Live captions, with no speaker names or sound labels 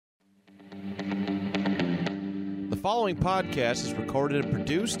following podcast is recorded and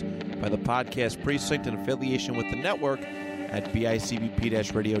produced by the Podcast Precinct in affiliation with the network at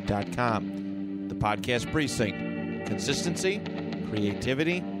bicbp-radio.com. The Podcast Precinct. Consistency,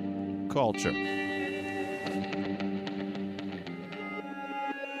 creativity, culture.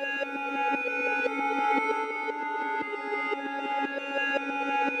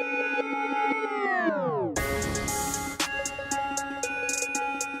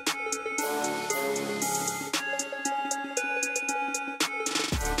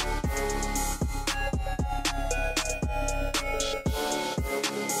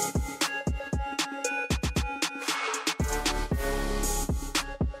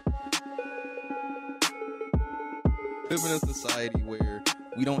 Live in a society where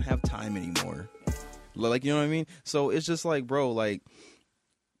we don't have time anymore. Like, you know what I mean? So it's just like, bro, like,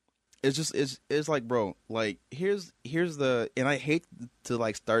 it's like, bro, like, here's the, and I hate to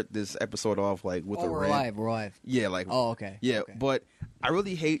like start this episode off like with a rant. We're live. Yeah, like, oh, okay. Yeah, okay. But I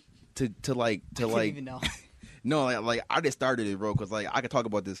really hate to I didn't even know. No, like I just started it, bro, because like I could talk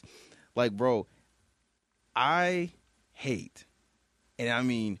about this. Like, bro, I hate, and I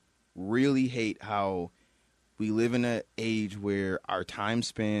mean really hate how we live in an age where our time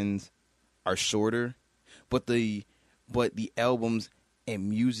spans are shorter, but the albums and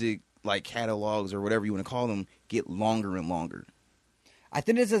music like catalogs or whatever you want to call them get longer and longer. I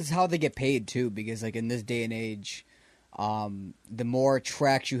think this is how they get paid too, because like in this day and age, the more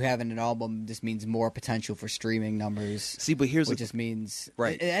tracks you have in an album, this means more potential for streaming numbers. See, but here's which just means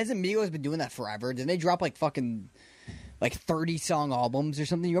right. Hasn't Migos been doing that forever? Didn't they drop like fucking 30 song albums or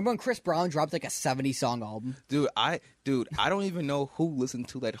something? You remember when Chris Brown dropped like a 70 song album? Dude, I don't even know who listened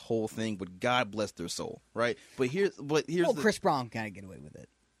to that whole thing, but God bless their soul, right? But here's Chris Brown kind of get away with it.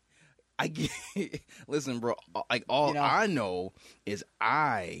 Listen, bro, like all I know is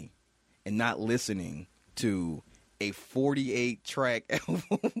I am not listening to a 48 track album,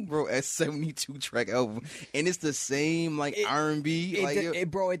 bro, a 72 track album, and it's the same like R&B.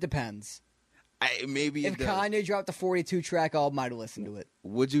 Bro, it depends. Maybe if Kanye dropped a 42 track album, I'd listen to it.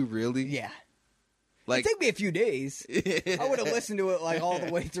 Would you really? Yeah. Like, it'd take me a few days. I would have listened to it like all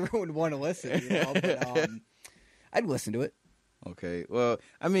the way through and want to listen. You know? But, I'd listen to it. Okay. Well,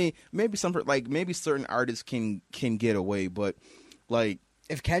 I mean, maybe certain artists can get away, but like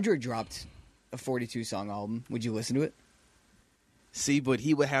if Kendrick dropped a 42 song album, would you listen to it? See, but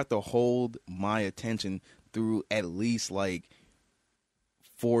he would have to hold my attention through at least like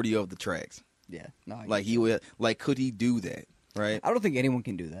 40 of the tracks. Yeah. No, like he would, like, could he do that? Right? I don't think anyone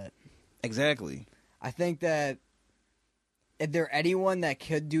can do that. Exactly. I think that if there's anyone that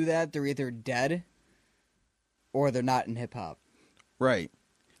could do that, they're either dead or they're not in hip hop. Right.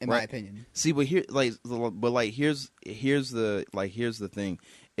 In my opinion. See, but here's the thing.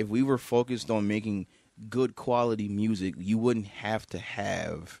 If we were focused on making good quality music, you wouldn't have to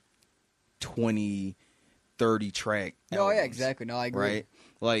have 20, 30 track albums. No, yeah, exactly. No, I agree.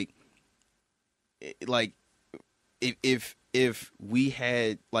 Right? Like if we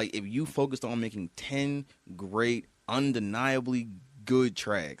had, like, if you focused on making 10 great, undeniably good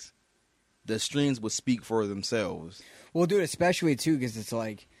tracks, the streams would speak for themselves. Well, dude, especially too, because it's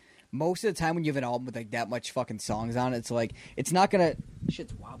like most of the time when you have an album with like that much fucking songs on it, it's like it's not gonna.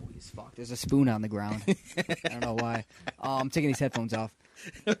 Shit's wobbly as fuck. There's a spoon on the ground. I don't know why. I'm taking these headphones off.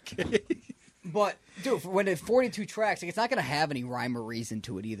 Okay. But dude, when it's 42 tracks, like it's not gonna have any rhyme or reason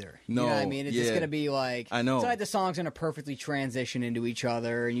to it either. No, you know what I mean? It's just gonna be like, I know. It's not like the songs gonna perfectly transition into each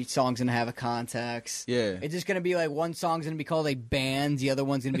other, and each song's gonna have a context. Yeah, it's just gonna be like one song's gonna be called like Bands, the other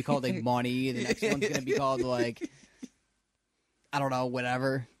one's gonna be called like Money, the next one's gonna be called like I don't know,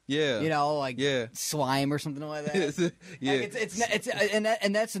 whatever. Yeah, you know, like Slime or something like that. Yeah, like it's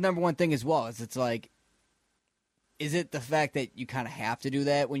and that's the number one thing as well. Is it's like. Is it the fact that you kind of have to do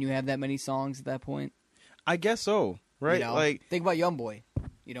that when you have that many songs at that point? I guess so, right? You know? Like, think about YoungBoy.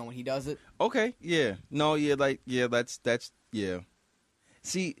 You know, when he does it. Okay, yeah, no, yeah, like, yeah, that's yeah.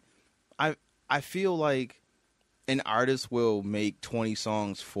 See, I feel like an artist will make 20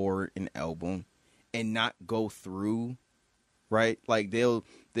 songs for an album and not go through, right? Like they'll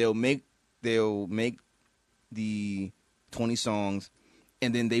make the 20 songs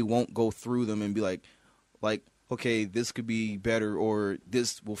and then they won't go through them and be like. Okay, this could be better, or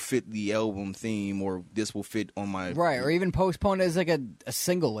this will fit the album theme, or this will fit on my... Right, or even postpone it as like a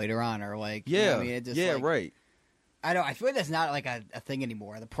single later on, or like... Yeah, you know what I mean? It just, yeah, like, right. I know, I feel like that's not like a thing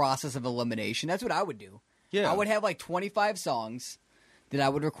anymore, the process of elimination. That's what I would do. Yeah. I would have like 25 songs that I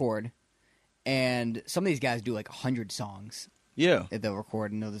would record, and some of these guys do like 100 songs. Yeah. That they'll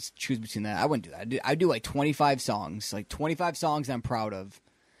record, and they'll just choose between that. I wouldn't do that. I'd do like 25 songs, I'm proud of,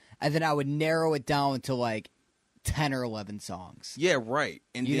 and then I would narrow it down to like 10 or 11 songs. Yeah, right.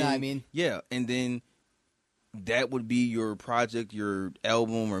 And You then, know what I mean? Yeah, and then that would be your project, your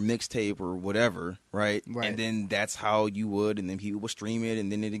album or mixtape or whatever, right? Right. And then that's how you would, and then people would stream it,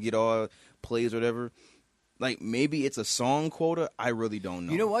 and then it'd get all plays or whatever. Like, maybe it's a song quota. I really don't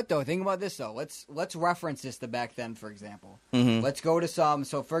know. You know what, though? Think about this, though. Let's reference this to back then, for example. Mhm. Let's go to some...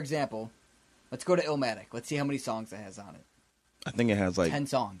 So, for example, let's go to Illmatic. Let's see how many songs it has on it. I think it has, like... 10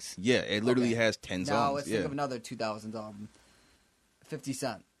 songs. Yeah, it literally has 10 songs. Now, let's yeah. think of another 2000s album. 50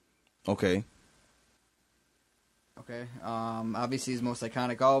 Cent. Okay. Okay. Obviously, his most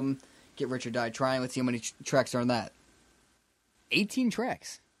iconic album, Get Rich or Die Trying. Let's see how many tracks are on that. 18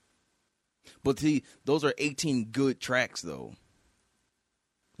 tracks. But see, those are 18 good tracks, though.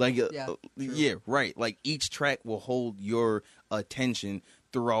 Like, yeah, right. Like, each track will hold your attention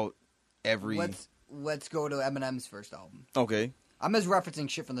throughout every... Let's go to Eminem's first album. Okay. I'm just referencing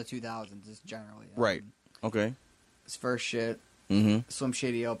shit from the 2000s, just generally. Right. Okay. His first shit, Mm-hmm. Slim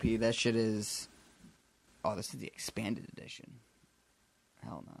Shady LP, that shit is... Oh, this is the expanded edition.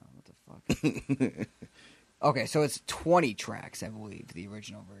 Hell no, what the fuck? Okay, so it's 20 tracks, I believe, the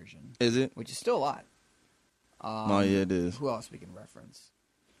original version. Is it? Which is still a lot. Oh, yeah, it is. Who else we can reference?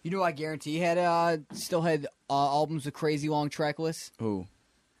 You know, I guarantee had still had albums with crazy long track lists. Who?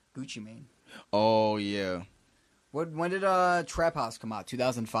 Gucci Mane. Oh, yeah. When did Trap House come out?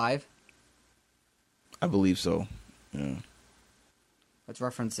 2005? I believe so. Yeah. Let's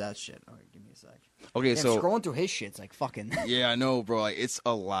reference that shit. All right, give me a sec. Okay, Damn, so... scrolling through his shit's like fucking... Yeah, I know, bro. Like, it's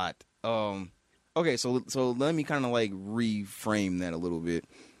a lot. Okay, so let me kind of like reframe that a little bit.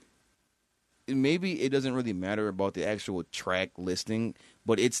 Maybe it doesn't really matter about the actual track listing,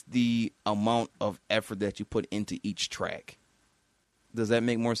 but it's the amount of effort that you put into each track. Does that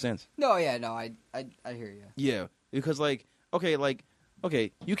make more sense? No, yeah, no, I hear you. Yeah, because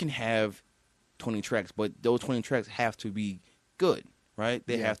okay, you can have 20 tracks, but those 20 tracks have to be good, right?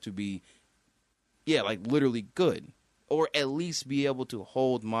 They have to be, like literally good, or at least be able to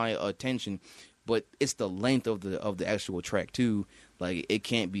hold my attention. But it's the length of the actual track too. Like, it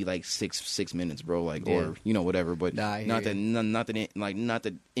can't be like six minutes, bro. Like, or whatever. But not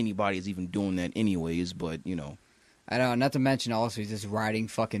that anybody is even doing that anyways. But I know. Not to mention also he's just riding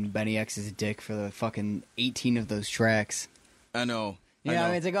fucking Benny X's dick for the fucking 18 of those tracks. I know. You know, I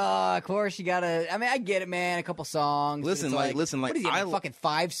mean, it's like, oh, of course you gotta. I mean, I get it, man. A couple songs. Listen, what is he, fucking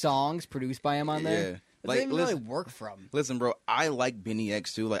 5 songs produced by him on there? Yeah. That doesn't really work from. Listen, bro, I like Benny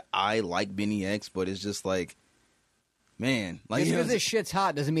X too. Like, I like Benny X, but it's just like, man, like, just because this shit's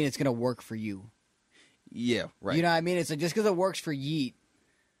hot doesn't mean it's gonna work for you. Yeah, right. You know what I mean? It's like, just because it works for Yeet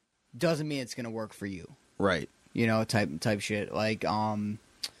doesn't mean it's gonna work for you. Right. You know, type shit. Like, and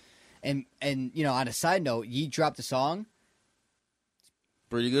on a side note, Yeet dropped a song.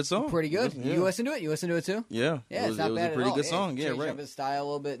 Pretty good song. Pretty good. Yeah. You listen to it? You listen to it too? Yeah. Yeah, it's not bad a pretty at all. good song. Yeah, changed right. up his style a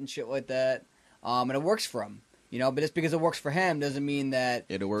little bit and shit like that. And it works for him. But just because it works for him doesn't mean that...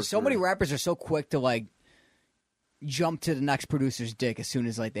 It works so for many rappers are so quick to, like, jump to the next producer's dick as soon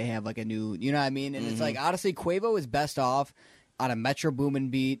as, like, they have, like, a new... You know what I mean? And it's like, honestly, Quavo is best off on a Metro Boomin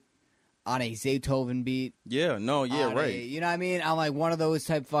beat, on a Zaytoven beat. Yeah, no, yeah, right. You know what I mean? On, like, one of those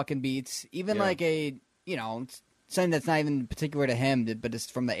type fucking beats. Even, like, a, something that's not even particular to him, but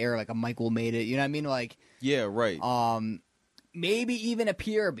it's from the era, like a Michael Made It. You know what I mean? Like... Yeah, right. Maybe even a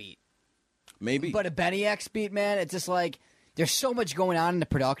Pierre beat. Maybe. But a Benny X beat, man, it's just like, there's so much going on in the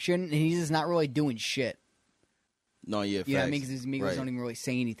production, and he's just not really doing shit. No, yeah, facts. You know what I mean? Because his amigos don't even really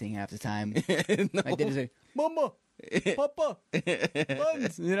say anything half the time. No. Like, they just say, Mama, Papa,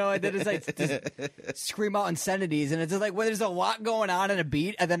 buns. They just like just scream out insanities, and it's just like, well, there's a lot going on in a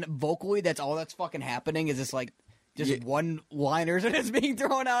beat, and then vocally, that's all that's fucking happening is just like, one-liners are just being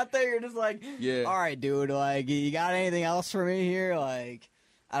thrown out there. You're just like, all right, dude, like, you got anything else for me here? Like,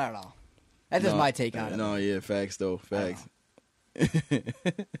 I don't know. That's just my take on it. No, yeah, facts, though. Facts. This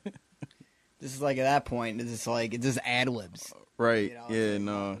is like, at that point, it's just like, it's just ad-libs. Right. Yeah,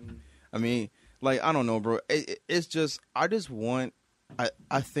 no. I mean, like, I don't know, bro. It's just, I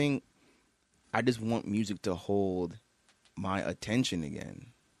think I just want music to hold my attention again.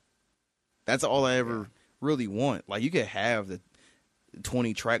 That's all I ever really want. Like, you could have the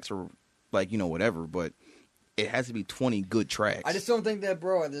 20 tracks or, like, whatever, but it has to be 20 good tracks. I just don't think that,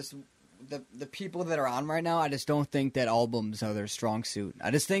 bro, the people that are on right now, I just don't think that albums are their strong suit. I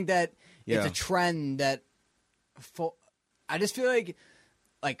just think that it's a trend that I just feel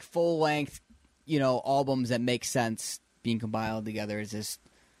like full length, albums that make sense being compiled together is just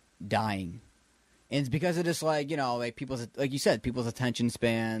dying. And it's because of just like, like people's, like you said, people's attention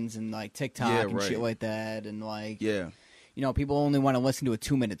spans and like TikTok and shit like that. And like, people only want to listen to a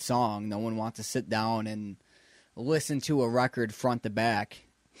 2-minute song. No one wants to sit down and listen to a record front to back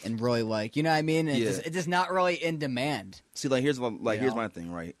and really like, you know what I mean? It's just not really in demand. See, like here's my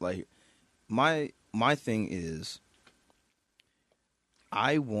thing, right? Like my thing is,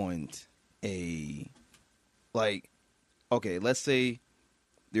 I want okay, let's say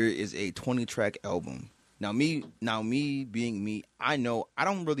there is a 20-track album. Now me being me, I know I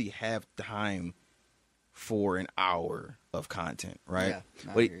don't really have time for an hour of content, right?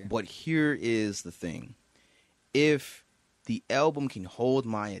 Yeah, but here is the thing. If the album can hold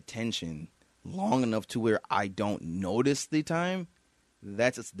my attention long enough to where I don't notice the time,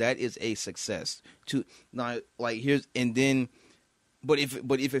 that is a success. To now, like here's and then, but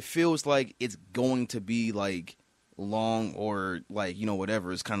if it feels like it's going to be like long or like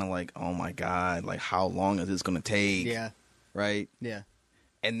whatever, it's kind of like, oh my god, like how long is this going to take? Yeah, right. Yeah,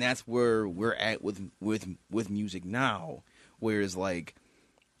 and that's where we're at with music now. Whereas like,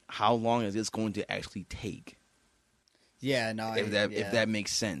 how long is this going to actually take? Yeah, no. If that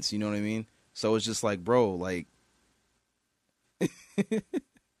makes sense, you know what I mean? So it's just like, bro, like,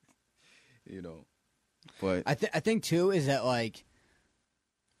 But I think too is that like,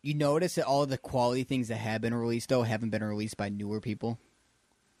 you notice that all the quality things that have been released though haven't been released by newer people.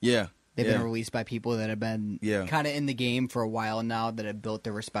 Yeah, they've been released by people that have been kind of in the game for a while now, that have built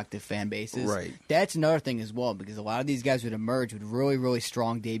their respective fan bases. Right. That's another thing as well, because a lot of these guys would emerge with really, really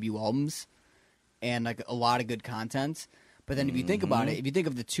strong debut albums and like a lot of good content. But then if you think about it, if you think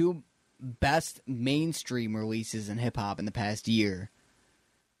of the two best mainstream releases in hip hop in the past year,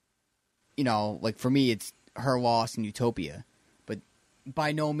 like for me, it's Her Loss and Utopia. But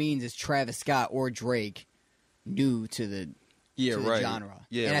by no means is Travis Scott or Drake new to the genre.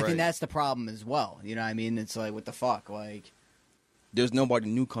 Yeah, and I think that's the problem as well. You know what I mean? It's like, what the fuck? Like, there's nobody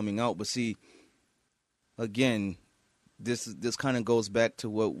new coming out. But see, again, this kind of goes back to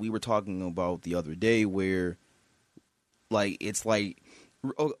what we were talking about the other day, where like it's like,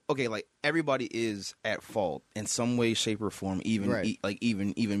 okay, like everybody is at fault in some way, shape, or form. Even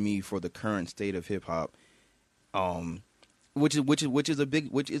even me, for the current state of hip hop, which is a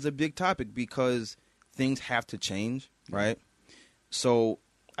big topic, because things have to change, right? So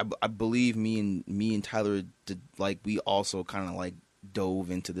I believe me and Tyler did, like, we also kind of like dove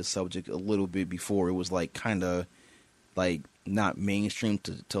into the subject a little bit before it was like kind of like not mainstream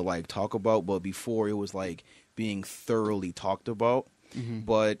to like talk about, but before it was like being thoroughly talked about.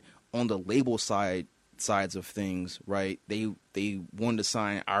 But on the label sides of things, right, they wanted to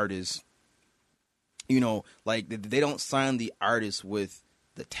sign artists, like they don't sign the artists with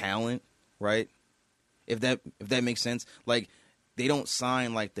the talent, right? If that makes sense. Like, they don't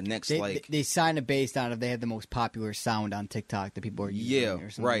sign like the next they sign it based on if they have the most popular sound on TikTok that people are using. Or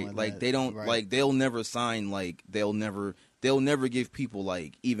something right. Like they don't like, they'll never sign, like they'll never give people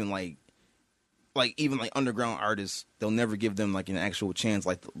like even underground artists, they'll never give them like an actual chance,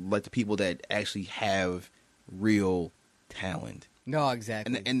 like the people that actually have real talent. No,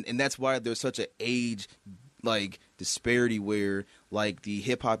 exactly. And that's why there's such an age like disparity, where like the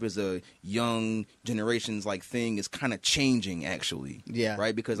hip hop is a young generation's like thing is kind of changing, actually. Yeah.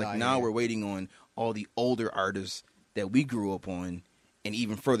 Right? Because like now we're waiting on all the older artists that we grew up on and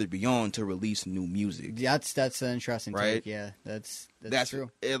even further beyond to release new music. That's an interesting right? take. Yeah, that's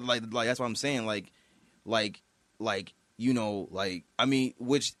true. Like that's what I'm saying. Like I mean,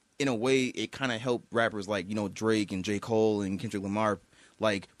 which in a way it kind of helped rappers like Drake and J. Cole and Kendrick Lamar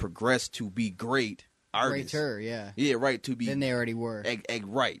like progress to be great artists. Greater, yeah, right. To be than they already were.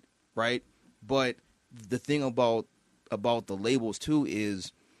 Right. But the thing about the labels too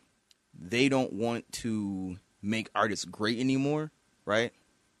is they don't want to make artists great anymore. Right?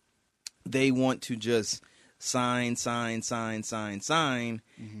 They want to just sign, and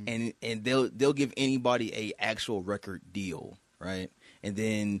they'll give anybody a actual record deal, right? And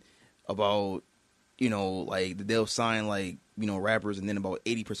then about like they'll sign like rappers, and then about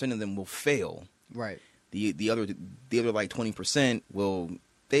 80% of them will fail. Right. The other like 20%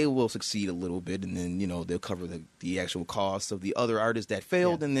 will succeed a little bit, and then they'll cover the actual cost of the other artists that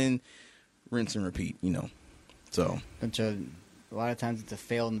failed, and then rinse and repeat. So. A lot of times it's a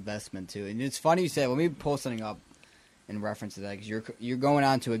failed investment too, and it's funny you said. Let me pull something up in reference to that, because you're going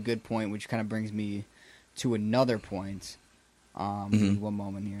on to a good point, which kind of brings me to another point. One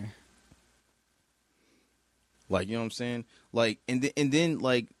moment here. Like, you know what I'm saying? Like, and then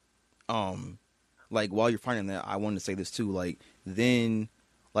like while you're finding that, I wanted to say this too. Like, then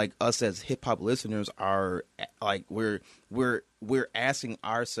like us as hip hop listeners are like we're asking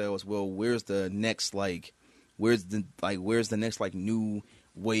ourselves, well, where's the next like new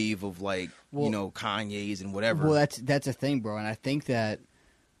wave of like Kanye's and whatever. Well, that's a thing, bro, and I think that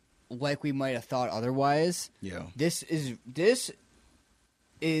like we might have thought otherwise. Yeah. This is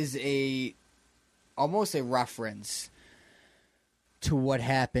a almost a reference to what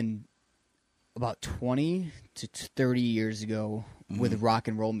happened about 20 to 30 years ago with rock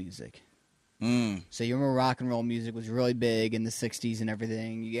and roll music. So you remember rock and roll music was really big in the 60s and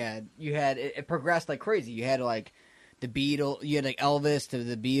everything. You had it progressed like crazy. You had like the Beatles, you had like Elvis to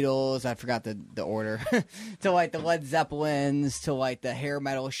the Beatles, I forgot the order, to like the Led Zeppelins, to like the hair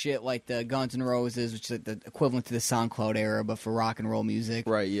metal shit like the Guns N' Roses, which is like the equivalent to the SoundCloud era, but for rock and roll music.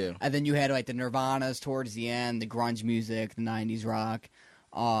 Right, yeah. And then you had like the Nirvanas towards the end, the grunge music, the 90s rock.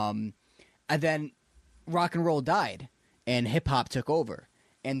 And then rock and roll died and hip hop took over.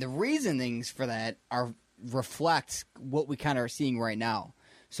 And the reasonings for that reflect what we kind of are seeing right now.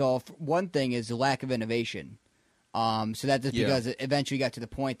 So one thing is the lack of innovation. So that's just because it eventually got to the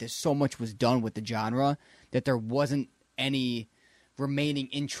point that so much was done with the genre that there wasn't any remaining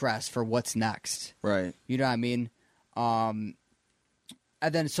interest for what's next. Right. You know what I mean? And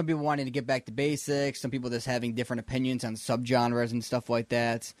then some people wanting to get back to basics, some people just having different opinions on subgenres and stuff like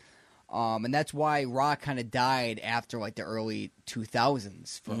that. And that's why rock kind of died after like the early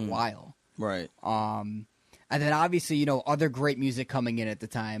 2000s for a while. Right. And then obviously, other great music coming in at the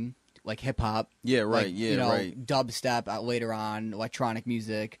time, like hip hop. Yeah, right. Like, Right. Dubstep later on, electronic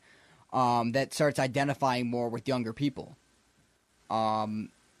music, that starts identifying more with younger people. And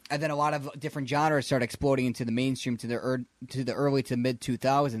then a lot of different genres start exploding into the mainstream to the early to mid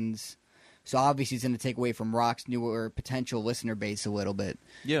 2000s. So obviously it's going to take away from rock's newer potential listener base a little bit.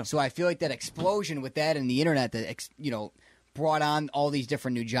 Yeah. So I feel like that explosion with that and the internet that brought on all these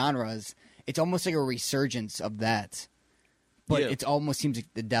different new genres, it's almost like a resurgence of that. But it almost seems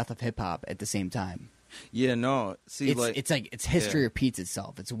like the death of hip hop at the same time. Yeah, no. See, it's history repeats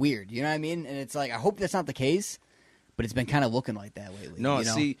itself. It's weird, you know what I mean? And it's like I hope that's not the case, but it's been kind of looking like that lately. No,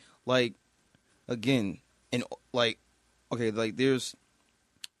 see, like again, and like okay, like there's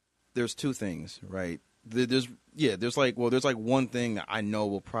two things, right? There's like one thing that I know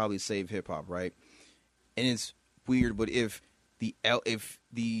will probably save hip hop, right? And it's weird, but if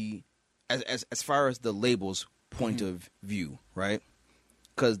as far as the labels point of view, right?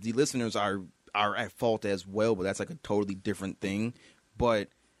 Because the listeners are at fault as well, but that's like a totally different thing. But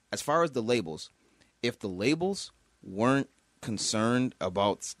as far as the labels, if the labels weren't concerned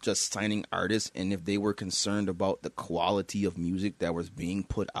about just signing artists, and if they were concerned about the quality of music that was being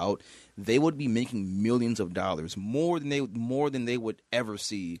put out, they would be making millions of dollars, more than they would ever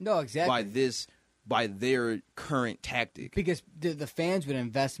see. No, exactly. By their current tactic, because the fans would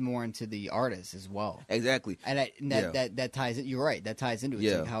invest more into the artists as well. Exactly, and that ties it. You're right. That ties into it.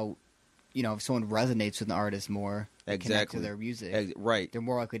 Yeah. Like how if someone resonates with an artist more, connect to their music, right? They're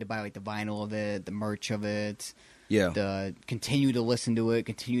more likely to buy like the vinyl of it, the merch of it. Yeah. The continue to listen to it,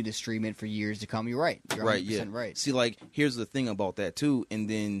 continue to stream it for years to come. You're right. You're 100% right. See, like, here's the thing about that, too. And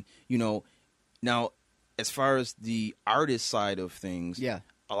then, now, as far as the artist side of things, a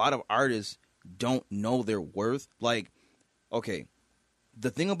lot of artists don't know their worth. Like, okay, the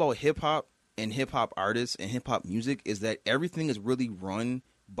thing about hip-hop and hip-hop artists and hip-hop music is that everything is really run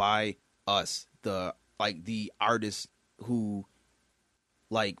by us, the artists who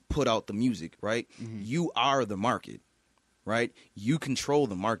put out the music, right? Mm-hmm. You are the market, right? You control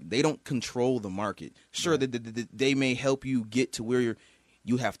the market. They don't control the market. Sure, they may help you get to where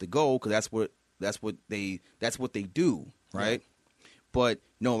you have to go, because that's what they do, right? Yeah. But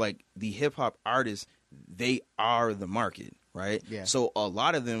no, like the hip hop artists, they are the market, right? Yeah. So a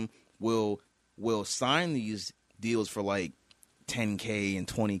lot of them will sign these deals for like $10K and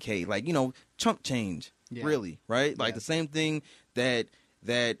 $20K, like chump change, really, right? Like the same thing that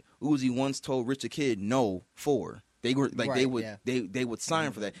Uzi once told Richard Kidd no for. They were like they would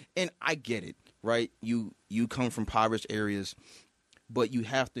sign for that. And I get it, right? You come from impoverished areas, but you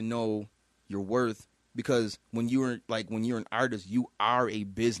have to know your worth, because when you're an artist, you are a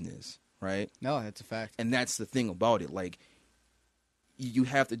business, right? No, that's a fact. And that's the thing about it. Like, you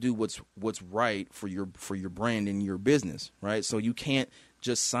have to do what's right for your brand and your business, right? So you can't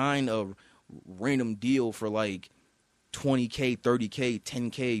just sign a random deal for like $20K, $30K,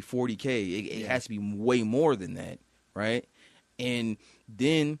 $10K, $40K. It has to be way more than that, right? And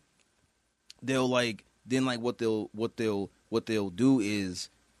then what they'll do is,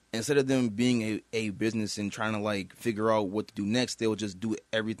 instead of them being a business and trying to like figure out what to do next, they'll just do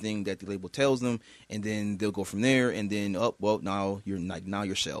everything that the label tells them, and then they'll go from there. And then now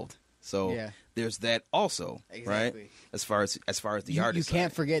you're shelved. So there's that also, right? As far as the artist, you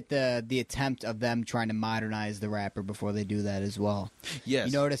can't forget the attempt of them trying to modernize the rapper before they do that as well. Yes,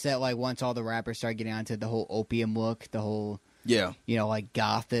 you notice that like once all the rappers start getting onto the whole opium look, the whole Yeah. You know, like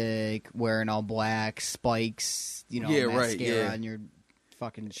gothic, wearing all black, spikes, mascara on your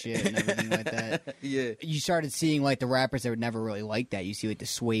fucking shit and everything like that. Yeah. You started seeing like the rappers that would never really like that. You see like the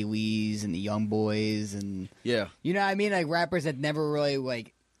Sway Lees and the Young Boys and you know what I mean? Like rappers that never really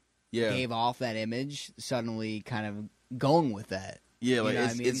like gave off that image suddenly kind of going with that. Yeah, like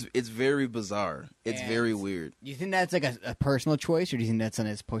it's very bizarre. It's very weird. Do you think that's like a personal choice, or do you think that's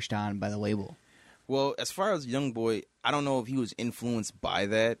something that's pushed on by the label? Well, as far as Youngboy, I don't know if he was influenced by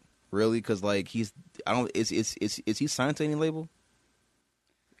that really, because like is he signed to any label?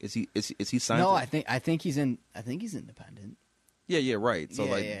 Is he signed? No, to... I think he's independent. Yeah, right. So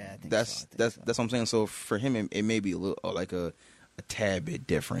that's what I'm saying. So for him, it may be a little like a tad bit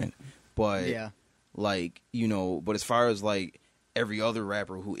different, but like but as far as like every other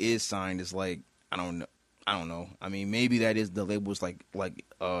rapper who is signed is like I don't know. I mean, maybe that is the label's like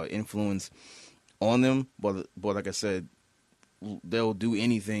influence on them, but like I said, they'll do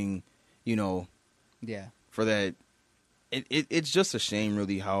anything, for that. It's just a shame,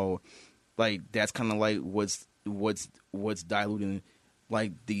 really, how like that's kind of like what's diluting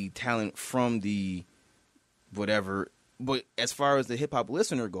like the talent from the whatever. But as far as the hip hop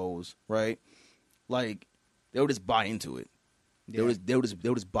listener goes, right? Like they'll just buy into it. They'll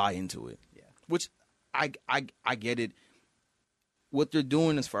just buy into it. Yeah. Which I get it. What they're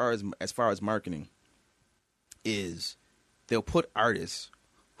doing as far as marketing is they'll put artists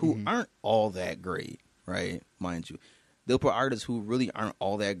who aren't all that great, right? Mind you. They'll put artists who really aren't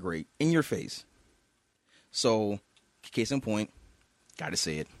all that great in your face. So, case in point, gotta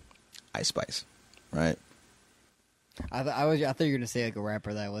say it, Ice Spice, right? I thought you were gonna say like a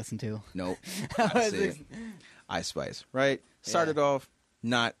rapper that I listen to. Nope. Gotta say it. Ice Spice, right? Started off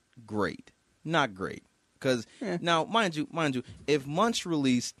not great. Because now, mind you, if Munch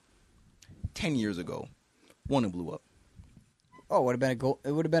released 10 years ago, one blew up. Oh, it would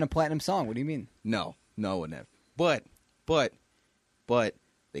have been a platinum song. What do you mean? No, it wouldn't have. But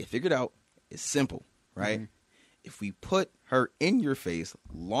they figured out it's simple, right? Mm-hmm. If we put her in your face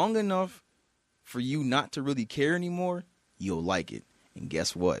long enough for you not to really care anymore, you'll like it. And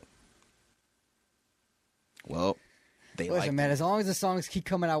guess what? Well, Listen, man, as long as the songs keep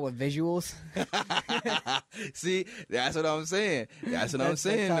coming out with visuals. See, that's what I'm saying. That's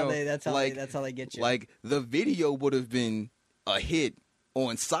how they get you. Like the video would have been a hit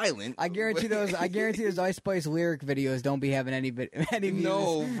on silent. I guarantee those Ice Spice lyric videos don't be having any music.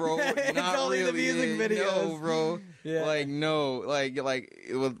 No, bro, it's not only really. the music videos. No, bro. Yeah. Like no, like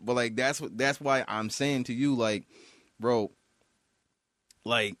it was, but like that's why I'm saying to you, like, bro,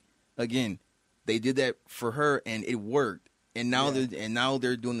 like again, they did that for her and it worked, and now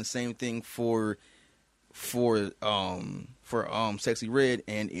they're doing the same thing for Sexy Red,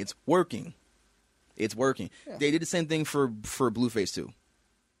 and it's working. It's working. Yeah. They did the same thing for Blueface too.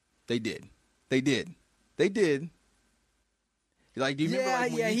 They did. Like, do you remember?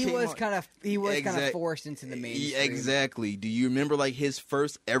 Like, when he was kind of forced into the mainstream. Exactly. Do you remember like his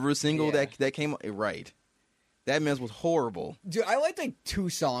first ever single that came out? Right. That mess was horrible. Dude, I like 2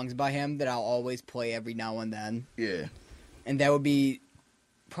 songs by him that I'll always play every now and then. Yeah. And that would be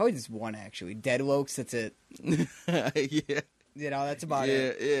probably just one actually. Deadlokes. That's it. Yeah. That's about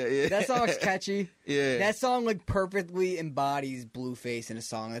it. Yeah. That song's catchy. Yeah. That song perfectly embodies Blueface in a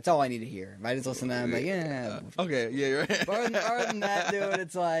song. That's all I need to hear. If I just listen to that, I'm like, yeah. Okay, yeah, you're right. Other than that, dude,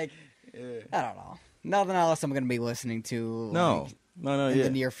 it's like, I don't know. Nothing else I'm going to be listening to. No, in the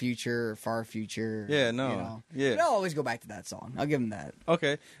near future or far future. Yeah, no. Yeah. But I'll always go back to that song. I'll give him that.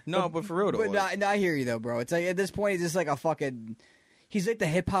 Okay. No, but for real though. But no, I hear you though, bro. It's like at this point, he's just like a fucking. He's like the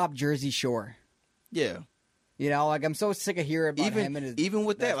hip hop Jersey Shore. Yeah. Like I'm so sick of hearing about him and his even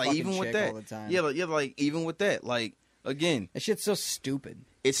with that, like even with that, all the time. like even with that, like again, that shit's so stupid.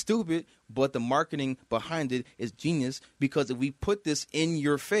 It's stupid, but the marketing behind it is genius because if we put this in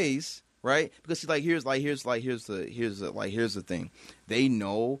your face, right? Because here's the thing. They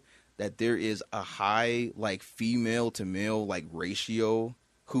know that there is a high like female to male like ratio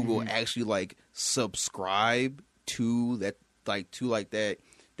who will actually like subscribe to that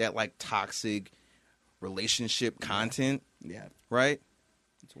toxic relationship content. Yeah. Right?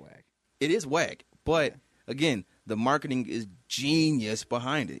 It's whack. It is whack. But again, the marketing is genius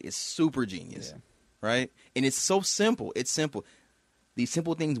behind it. It's super genius. Yeah. Right? And it's so simple. It's simple. These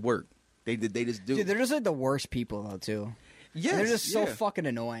simple things work. They just do. Dude, they're just like the worst people though too. Yes. And they're just so fucking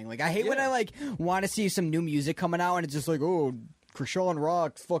annoying. Like I hate when I like want to see some new music coming out and it's just like, oh, Krishan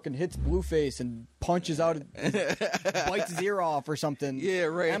Rock fucking hits Blueface and punches out, bites his ear off or something. Yeah,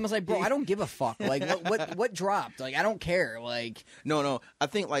 right. And I was like, bro, I don't give a fuck. Like, what dropped? Like, I don't care. Like, no. I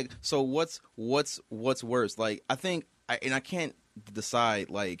think like, so what's worse? Like, I think I can't decide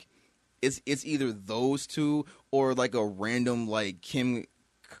like it's either those two or like a random like Kim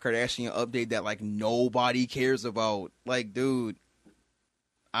Kardashian update that like nobody cares about. Like, dude,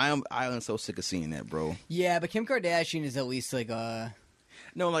 I am so sick of seeing that, bro. Yeah, but Kim Kardashian is at least like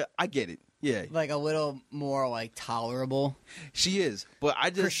No, like I get it. Yeah, like a little more like tolerable. she is, but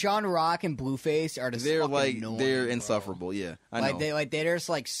I just Krishan Rock and Blueface are just they're fucking like annoying, they're bro. insufferable. Yeah, I like know. they're just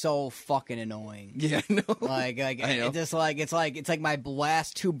like so fucking annoying. Yeah, I know. Like I know. it's just like it's like my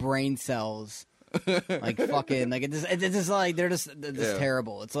last 2 brain cells. Like fucking like it's just like they're just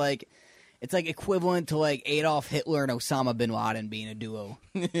terrible. It's like equivalent to like Adolf Hitler and Osama bin Laden being a duo.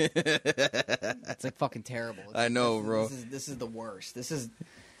 It's like fucking terrible. I know, bro. This is the worst. This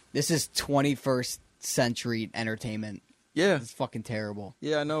is 21st century entertainment. Yeah, It's fucking terrible.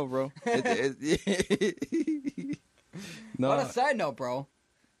 yeah, I know, bro. No, On a side note, bro,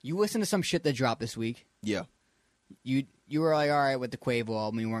 you listened to some shit that dropped this week. yeah, You were like, all right with the Quavo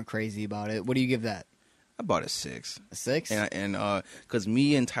album. You weren't crazy about it. What do you give that? I bought a 6. A 6? And because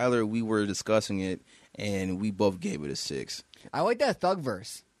me and Tyler, we were discussing it, and we both gave it a 6. I like that Thug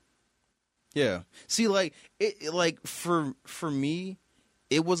verse. Yeah. See, like it like for me,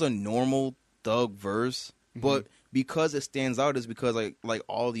 it was a normal Thug verse, but because it stands out is because like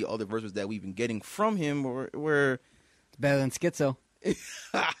all the other verses that we've been getting from him were It's better than Schizo.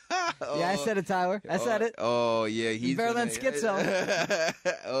 Yeah, I said it, Tyler. I said it. Oh yeah, he's better than Schizo.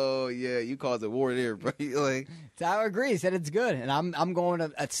 Oh yeah, you caused a war there, bro. Like Tyler agrees that it's good, and I'm going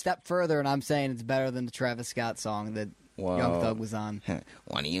a step further, and I'm saying it's better than the Travis Scott song that Young Thug was on.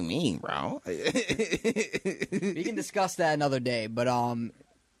 What do you mean, bro? We can discuss that another day. But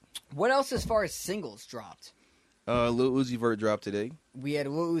what else as far as singles dropped? Lil Uzi Vert dropped today. We had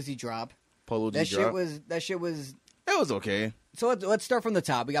Lil Uzi drop. Polo G That drop. shit was. That was okay. So let's start from the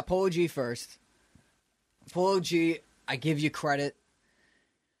top. We got Polo G first. Polo G, I give you credit.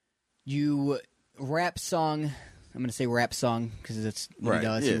 You rap sung. I'm going to say rap sung because it's what he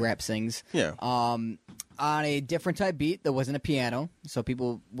does. Yeah. He rap sings. Yeah. On a different type beat that wasn't a piano, so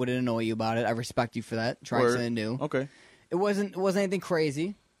people wouldn't annoy you about it. I respect you for that. Trying Word. something new. Okay. It wasn't anything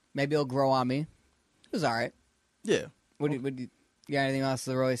crazy. Maybe it'll grow on me. It was all right. Yeah. What you got anything else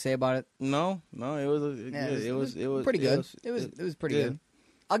to really say about it? No, it was it was pretty good. It was pretty good.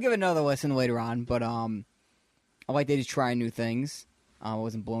 I'll give it another listen later on, but I like that he's trying new things. I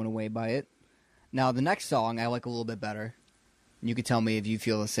wasn't blown away by it. Now the next song I like a little bit better. You can tell me if you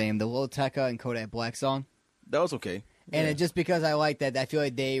feel the same. The Lil Tecca and Kodak Black song. That was okay. And Yeah. just because I like that, I feel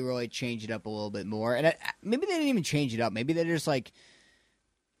like they really changed it up a little bit more. And maybe they didn't even change it up. Maybe they're just like,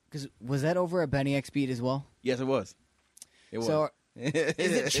 because was that over at Benny X Beat as well? Yes, it was. It was. So is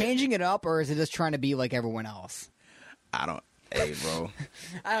it changing it up, or is it just trying to be like everyone else? I don't. Hey, bro.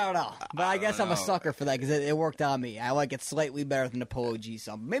 I don't know, but I guess don't I'm a know. sucker for that because it worked on me. I like it slightly better than the Polo G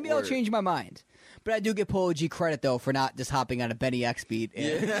song. Maybe I'll Word. change my mind. But I do give Polo G credit though for not just hopping on a Benny X beat,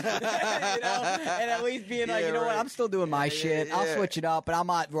 and, and at least being like, Yeah, you know what, right. I'm still doing my shit. I'll yeah. switch it up, but I'm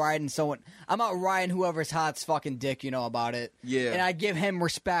not riding someone. I'm not riding whoever's hot's fucking dick, about it. Yeah. and I give him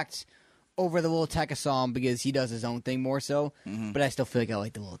respect over the Lil Tecca song because he does his own thing more so. But I still feel like I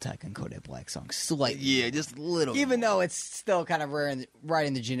like the Lil Tecca and Kodak Black song slightly. Yeah, just a little. Even though it's still kind of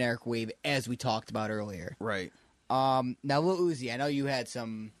riding the generic wave, as we talked about earlier. Right. Now, Lil Uzi, I know you had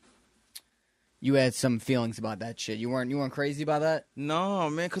some feelings about that shit. You weren't crazy about that? No,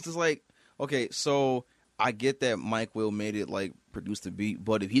 man, because it's like, okay, so I get that Mike Will made it like produce the beat,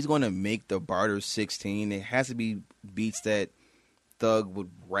 but if he's going to make the Barter 16, it has to be beats that Thug would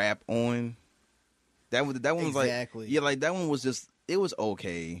rap on. That one was Exactly. like, yeah, like that one was just, it was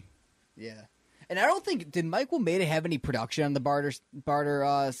okay. Yeah. And I don't think, did Mike Will Made It have any production on the Barter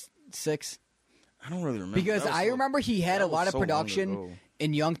 6? I don't really remember. Because That was I so- remember he had that a lot was of so long production ago.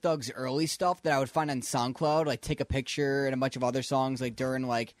 in Young Thug's early stuff that I would find on SoundCloud, like Take a Picture and a bunch of other songs, like during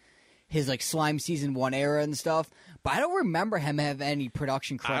like his like Slime Season 1 era and stuff. But I don't remember him have any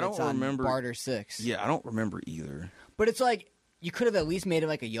production credits on remember- Barter 6. Yeah, I don't remember either. But it's like, you could have at least made it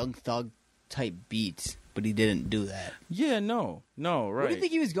like a Young Thug type beat, but he didn't do that. Yeah, no, right. What do you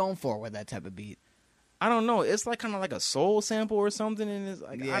think he was going for with that type of beat? I don't know. It's like kind of like a soul sample or something, and it's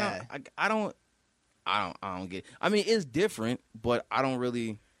like Yeah. I don't get. I mean, it's different, but I don't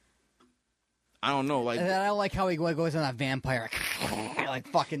really. I don't know. Like, And I don't like how he goes on that vampire, like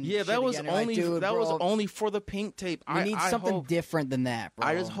fucking. yeah, shit that was again. You're like, only dude, that was bro, only for the pink tape. We need I something hope, different than that, bro.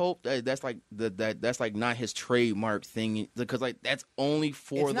 I just hope that that's like that's like not his trademark thing, because like that's only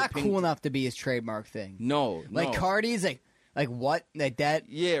for it's the not pink cool enough to be his trademark thing. No, Like no. Cardi's like what? Like that?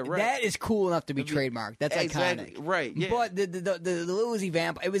 Yeah, right. That is cool enough to be trademarked. That's Exactly, iconic, right? Yeah. But the Lil Uzi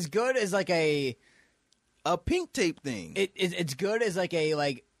Vamp, it was good as like a a pink tape thing. It's good as like a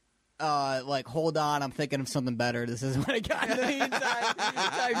like hold on, I'm thinking of something better. This is what I got in the meantime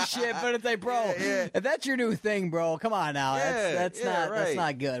type shit. But it's like, bro, if that's your new thing, bro, come on now. That's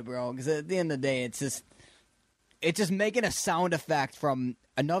not good, bro. Because at the end of the day, it's just making a sound effect from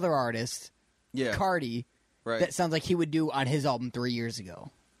another artist, Cardi, that sounds like he would do on his album 3 years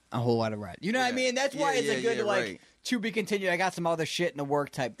ago. A whole lot of red. You know what I mean? That's why it's a good to be continued. I got some other shit in the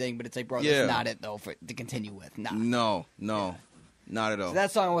work type thing, but it's like, bro, that's not it though to continue with. Nah. No, not at all. So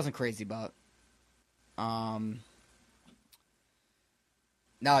that song I wasn't crazy about. Now,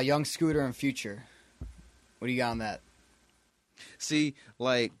 Young Scooter and Future. What do you got on that? See,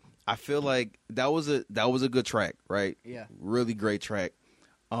 like, I feel like that was a good track, right? Yeah, really great track.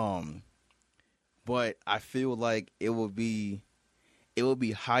 But I feel like it would be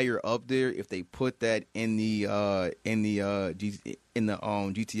higher up there if they put that in the GTA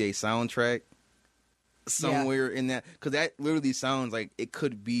soundtrack somewhere in that, because that literally sounds like it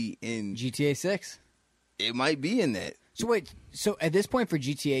could be in GTA 6. It might be in that. So wait, so at this point for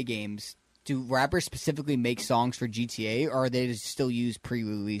GTA games, do rappers specifically make songs for GTA, or are they just still use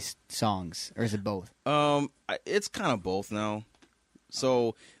pre-released songs, or is it both? It's kind of both now.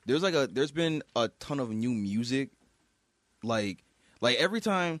 So there's been a ton of new music, like every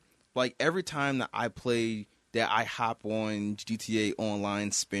time that I hop on GTA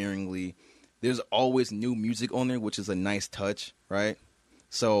Online sparingly, there's always new music on there, which is a nice touch, right?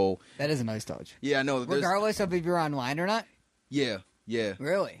 So that is a nice touch. Yeah, no. Regardless of if you're online or not. Yeah.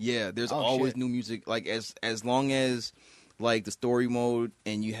 Really? Yeah. There's always new music. Like as long as like the story mode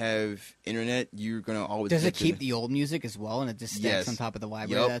and you have internet, you're gonna always. Does it keep the old music as well, and it just stacks on top of the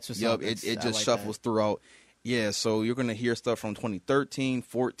library? That's what's up. It just shuffles throughout. Yeah, so you're gonna hear stuff from 2013,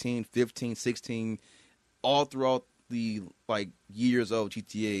 14, 15, 16, all throughout the like years of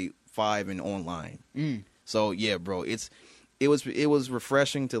GTA 5 and online. So yeah, bro, it was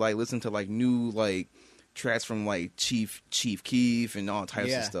refreshing to like listen to like new like tracks from like Chief Keef and all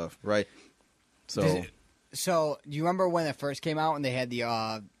types of stuff, right? So do you remember when it first came out and they had the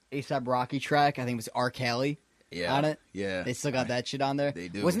A$AP Rocky track? I think it was R. Kelly on it. Yeah, they still got that shit on there. They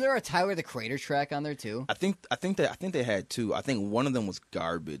do. Wasn't there a Tyler the Creator track on there too? I think they had two. I think one of them was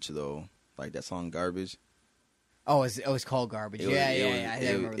Garbage though, like that song Garbage. Oh, it was called Garbage. I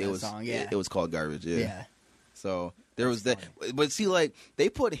remember that song. Yeah, it was called Garbage. Yeah. So there was that, but see, like they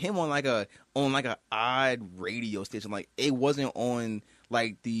put him on like a odd radio station. Like it wasn't on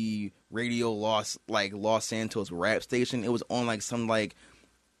like the radio Los Santos rap station. It was on like some like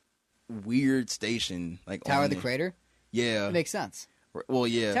weird station. Like Tyler the Creator. Yeah, it makes sense. Well,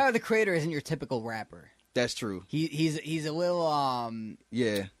 yeah, Tyler the Creator isn't your typical rapper. That's true. He's a little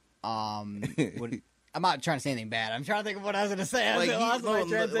yeah. I'm not trying to say anything bad. I'm trying to think of what I was going to say.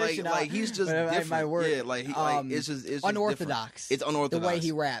 Like he's just different. My word. Yeah, it's just unorthodox. Different. It's unorthodox. The way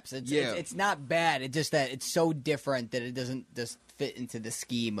he raps. It's not bad. It's just that it's so different that it doesn't just fit into the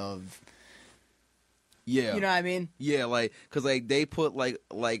scheme of. Yeah, you know what I mean. Yeah, like because like they put like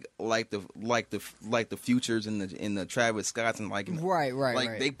the futures in the Travis Scotts and like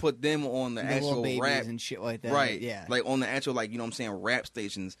right. They put them on the actual rap and shit like that. Right. Yeah. Like on the actual like, you know what I'm saying, rap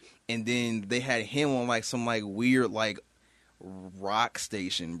stations, and then they had him on like some like weird like rock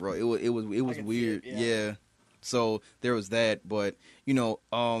station, bro. It was weird. Yeah. So there was that, but you know,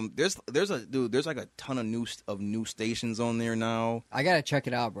 there's like a ton of new stations on there now. I gotta check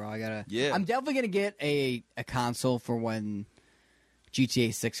it out, bro. Yeah. I'm definitely gonna get a console for when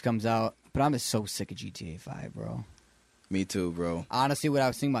GTA 6 comes out, but I'm just so sick of GTA 5, bro. Me too, bro. Honestly, what I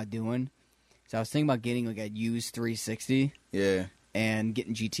was thinking about doing is I was thinking about getting like a used 360. Yeah. And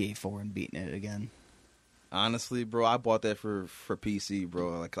getting GTA 4 and beating it again. Honestly, bro, I bought that for PC,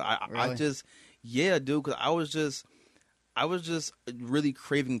 bro. Like Really? I just. Yeah, dude, because I was just really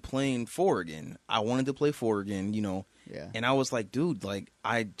craving playing 4 again. I wanted to play 4 again, you know. Yeah. And I was like, dude, like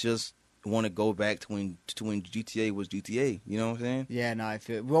I just want to go back to when GTA was GTA. You know what I'm saying? Yeah, no, I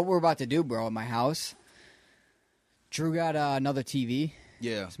feel what we're about to do, bro. At my house, Drew got another TV.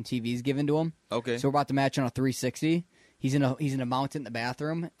 Yeah. Some TVs given to him. Okay. So we're about to match on a 360. He's in a mount in the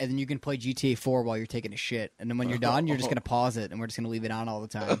bathroom, and then you can play GTA 4 while you're taking a shit. And then when you're done, you're just gonna pause it, and we're just gonna leave it on all the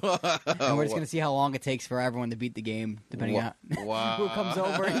time. And we're just gonna see how long it takes for everyone to beat the game, depending on who comes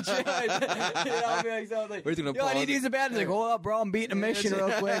over and shit. I'll be like, yo, I need to use the bathroom. He's like, hold up, bro, I'm beating a mission real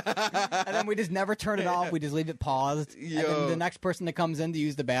quick. And then we just never turn it off. We just leave it paused. Yo. And then the next person that comes in to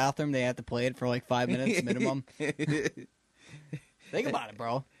use the bathroom, they have to play it for like 5 minutes minimum. Think about it,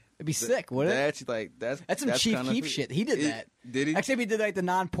 bro. It'd be sick, wouldn't it? That's some Chief Keef shit. He did that. Did he? Except he did like the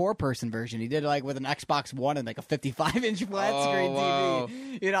non-poor person version. He did like with an Xbox One and like a 55-inch flat screen wow.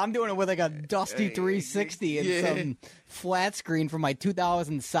 TV. You know, I'm doing it with like a dusty 360 and some flat screen from like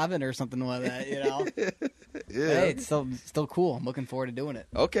 2007 or something like that. You know. Hey, it's still cool. I'm looking forward to doing it.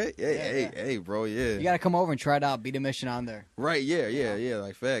 Okay. Hey, bro. Yeah. You got to come over and try it out. Beat a mission on there. Right. Yeah.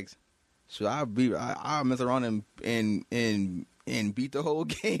 Like facts. So I'll mess around and beat the whole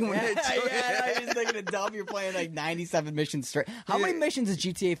game. I was thinking of dumb. You're playing like 97 missions straight. How many missions does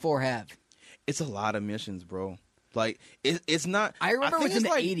GTA 4 have? It's a lot of missions, bro. Like it's not. I remember it was in the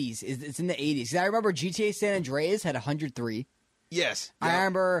like, 80s. It's in the 80s. I remember GTA San Andreas had 103. Yes. I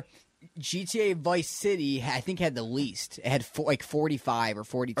remember GTA Vice City, I think, had the least. It had like 45 or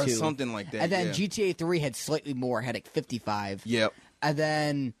 42. Or something like that. And then GTA 3 had slightly more, had like 55. Yep. And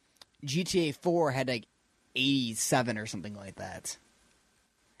then GTA 4 had like 87 or something like that.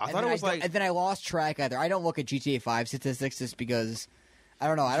 I thought it was like... And then I lost track either. I don't look at GTA 5 statistics just because... I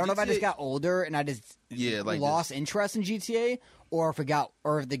don't know. I don't know if I just got older and I just lost interest in GTA, or if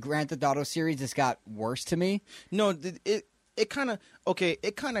the Grand Theft Auto series just got worse to me. No, it kind of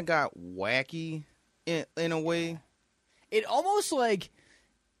got wacky in a way. It almost like...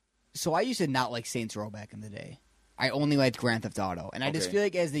 So I used to not like Saints Row back in the day. I only liked Grand Theft Auto. And I just feel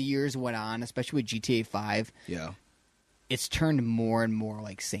like as the years went on, especially with GTA 5, it's turned more and more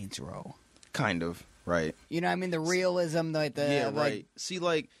like Saints Row. Kind of, right. You know what I mean? The realism, like the... Yeah, right. See,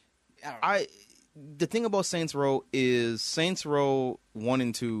 like, the thing about Saints Row is Saints Row 1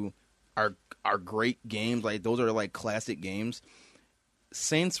 and 2 are great games. Like, those are, like, classic games.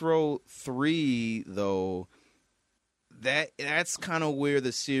 Saints Row 3, though... That's kind of where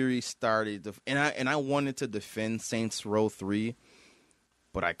the series started, and I wanted to defend Saints Row 3,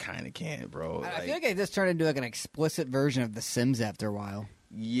 but I kind of can't, bro. I feel like it just turned into like an explicit version of The Sims after a while.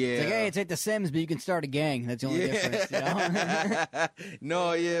 Yeah, it's like, hey, it's like The Sims, but you can start a gang. That's the only difference, you know?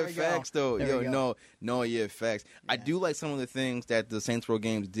 No, yeah, facts though. Yeah, facts. Yeah. I do like some of the things that the Saints Row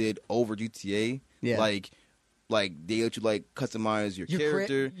games did over GTA. Yeah, like they let you like customize your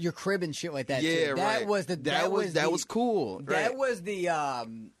character, your crib and shit like that. Yeah, too. That was cool. That was the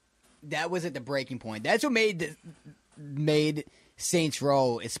that was at the breaking point. That's what made Saints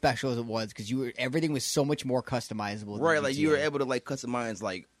Row as special as it was, because everything was so much more customizable. Right, like you were able to like customize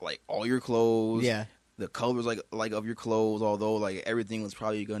like all your clothes. Yeah. The colors like of your clothes, although like everything was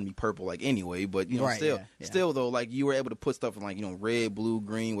probably going to be purple like anyway, but you know still though like you were able to put stuff in like red, blue,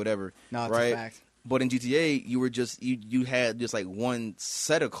 green, whatever. No, it's right? a fact. But in GTA, you were just you had just like one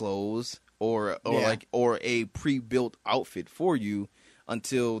set of clothes or a pre-built outfit for you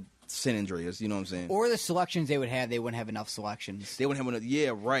until San Andreas. You know what I'm saying? Or the selections they wouldn't have enough selections. They wouldn't have enough.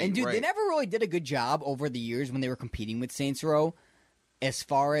 Yeah, right. And dude, right. They never really did a good job over the years when they were competing with Saints Row. As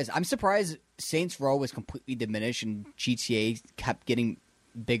far as I'm surprised, Saints Row was completely diminished and GTA kept getting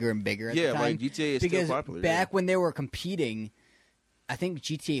bigger and bigger. At the time. Right. GTA is still popular. Back when they were competing, I think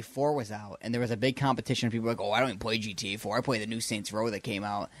GTA 4 was out, and there was a big competition. People were like, "Oh, I don't even play GTA 4. I play the new Saints Row that came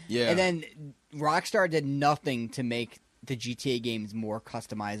out." Yeah. And then Rockstar did nothing to make the GTA games more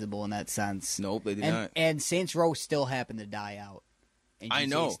customizable in that sense. Nope, they did not. And Saints Row still happened to die out. And GTA I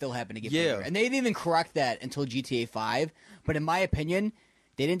know. Still happened to get bigger. And they didn't even correct that until GTA 5. But in my opinion,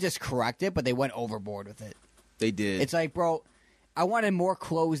 they didn't just correct it, but they went overboard with it. They did. It's like, bro, I wanted more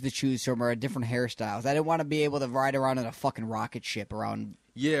clothes to choose from or different hairstyles. I didn't want to be able to ride around in a fucking rocket ship around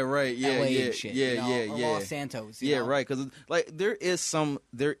right. LA and shit, or Los Santos. You know? Right. Because like there is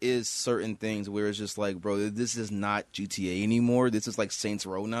certain things where it's just like, bro, this is not GTA anymore. This is like Saints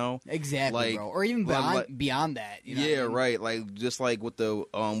Row now. Exactly, like, bro. Or even beyond that. You know what I mean? Right. Like just like with the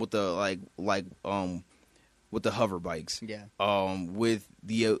with the hover bikes. Yeah. With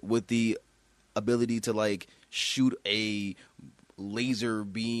the ability to like shoot a laser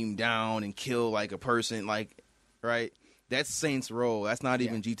beam down and kill like a person, like, right? That's Saints Row. That's not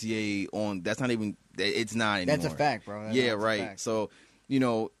even GTA That's not even. It's not anymore. That's a fact, bro. Right. So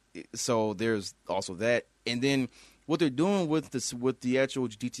so there's also that, and then what they're doing with the actual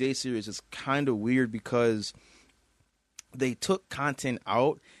GTA series is kind of weird because they took content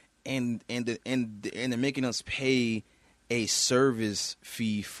out and they're making us pay a service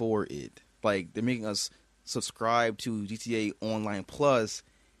fee for it. Like they're making us subscribe to GTA Online Plus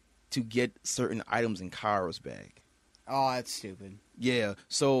to get certain items and cars back. Oh, that's stupid. Yeah,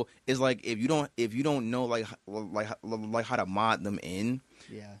 so it's like if you don't know like how to mod them in.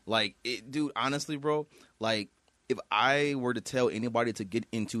 Yeah. Like dude, honestly, bro, like if I were to tell anybody to get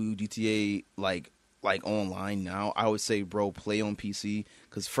into GTA like online now, I would say, bro, play on PC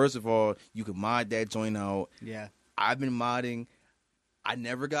because first of all, you can mod that joint out. Yeah. I've been modding. I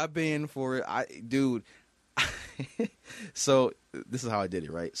never got banned for it. Dude. So this is how I did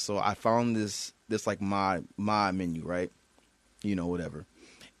it, right? So I found this like my menu, right? Whatever,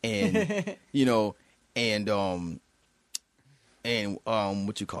 and and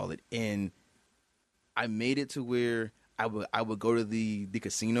what you call it, and I made it to where I would go to the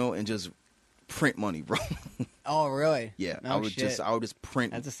casino and just print money, bro. Oh, really? Yeah, No I would shit. just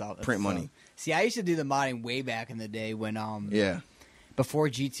print print money. See, I used to do the modding way back in the day when before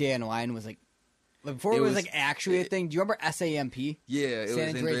GTA Online was like. Before it was like actually a thing. Do you remember SAMP? Yeah, it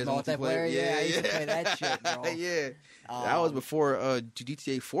San was Andreas multiplayer. Yeah, I used to play that shit, bro. Yeah, that was before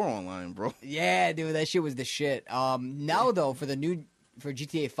GTA 4 Online, bro. Yeah, dude, that shit was the shit. Now though, for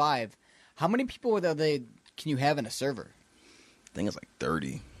GTA 5, how many people can you have in a server? I think it's like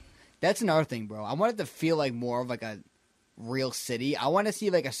 30. That's another thing, bro. I want it to feel like more of like a real city. I want to see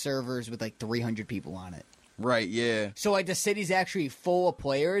like a servers with like 300 people on it. Right, yeah. So like the city's actually full of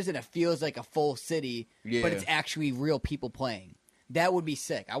players and it feels like a full city, but it's actually real people playing. That would be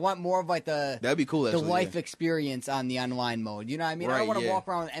sick. I want more of like that'd be cool. Actually, the life experience on the online mode. You know what I mean? Right, I don't want to walk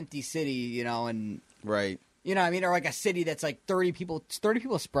around an empty city, and right. You know what I mean? Or like a city that's like 30 people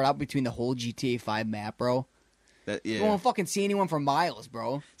spread out between the whole GTA 5 map, bro. You won't fucking see anyone for miles,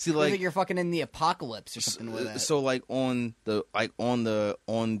 bro. See, like you're fucking in the apocalypse or something with that. So like on the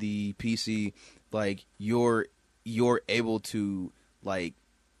PC, like you're able to like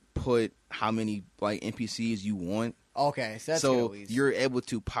put how many like NPCs you want. Okay, so that's so good, at least. You're able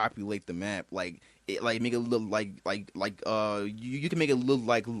to populate the map, like it, like make it look like you can make it look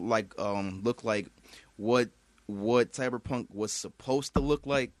like what Cyberpunk was supposed to look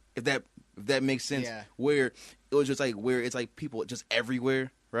like, if that makes sense. Yeah. Where it was just like where it's like people just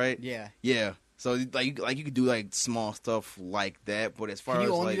everywhere, right? Yeah. So like you could do like small stuff like that, but as far Can as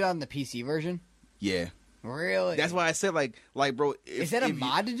you only like, do that on the PC version? Yeah. Really? That's why I said like bro. Is that a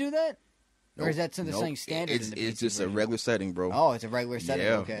mod to do that? Or is that something standard? It's just a regular setting, bro. Oh, it's a regular setting.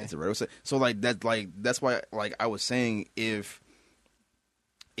 Yeah, okay. It's a regular setting. So that's why I was saying if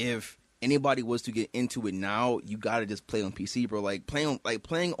anybody was to get into it now, you gotta just play on PC, bro.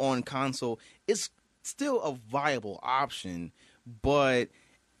 Playing on console is still a viable option, but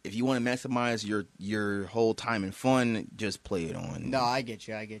if you want to maximize your whole time and fun, just play it on. No, I get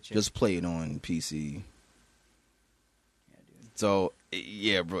you. Just play it on PC. Yeah, dude. So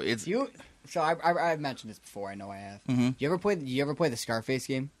yeah, bro. It's So I've mentioned this before. I know I have. Mm-hmm. You ever play the Scarface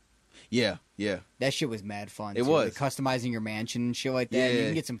game? Yeah. That shit was mad fun. It too. was. Like, customizing your mansion and shit like that. Yeah. You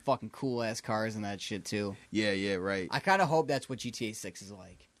can get some fucking cool ass cars and that shit too. Yeah, right. I kind of hope that's what GTA 6 is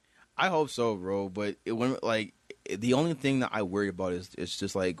like. I hope so, bro. But the only thing that I worry about is it's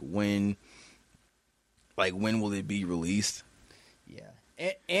just when will it be released?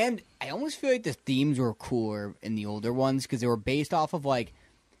 Yeah, and I almost feel like the themes were cooler in the older ones because they were based off of like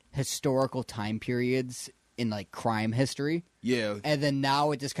historical time periods in like crime history. Yeah. And then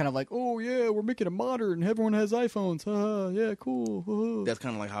now it's just kind of like, oh yeah, we're making it modern. Everyone has iPhones. Yeah, cool. That's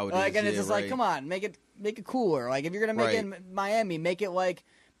kind of like how it like, is. and it's just right. like, come on, make it cooler. Like if you're gonna make it in Miami, make it like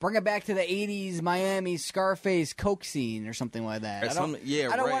bring it back to the '80s Miami Scarface Coke scene or something like that. I don't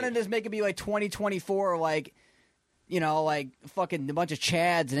want to just make it be like 2024, like. Like fucking a bunch of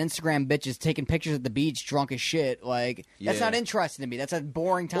Chads and Instagram bitches taking pictures at the beach drunk as shit. Like, that's not interesting to me. That's a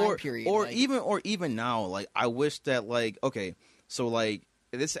boring time period. Or even now, like, I wish that, like, okay, so, like,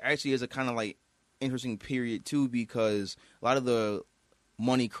 this actually is a kind of, like, interesting period, too, because a lot of the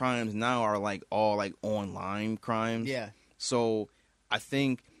money crimes now are, like, all, like, online crimes. Yeah. So, I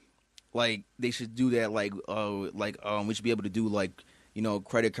think, like, they should do that, we should be able to do, like,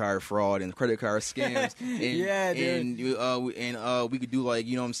 credit card fraud and credit card scams. And, yeah, dude. And we could do like,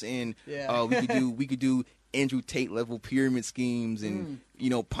 you know what I'm saying? Yeah. we could do Andrew Tate level pyramid schemes and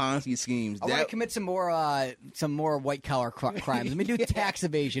Ponzi schemes. I want to commit some more white collar crimes. Let me do tax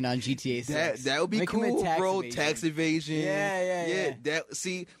evasion on GTA 6. That would be cool, bro. Evasion. Tax evasion. Yeah.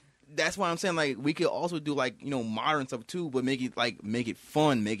 That's why I'm saying, like, we could also do, like, modern stuff, too, but make it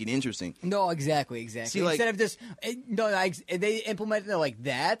fun, make it interesting. No, exactly. See, Instead of just, they implement it like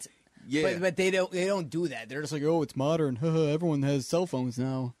that, yeah. but they don't do that. They're just like, oh, it's modern. Everyone has cell phones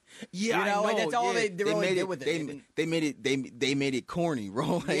now. Yeah, I know. Like, that's all they really did with it. They made it corny,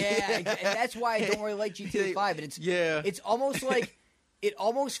 bro. And that's why I don't really like GTA 5. And it's almost like, it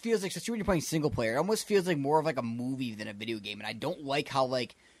almost feels like, especially when you're playing single player, it almost feels like more of like a movie than a video game. And I don't like how,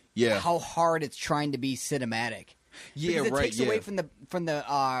 like, how hard it's trying to be cinematic. Yeah, because it right. takes away from the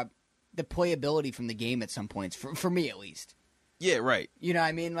playability from the game at some points. For me, at least. Yeah, right. You know what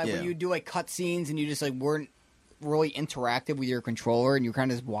I mean? Like when you do like cutscenes and you just like weren't really interactive with your controller and you're kind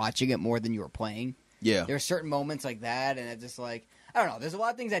of just watching it more than you were playing. Yeah. There are certain moments like that, and it's just like I don't know. There's a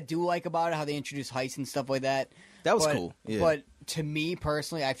lot of things I do like about it, how they introduce heists and stuff like that. That was cool. Yeah. But to me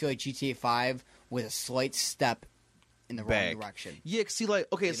personally, I feel like GTA 5 was a slight step in the wrong direction. Yeah, see, like,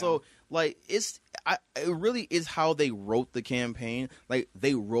 okay, so like it really is how they wrote the campaign. Like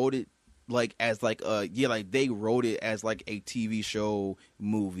they wrote it like as like they wrote it as like a TV show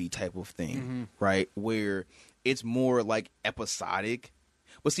movie type of thing, right? Where it's more like episodic.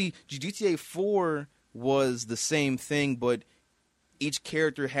 But see, GTA 4 was the same thing, but each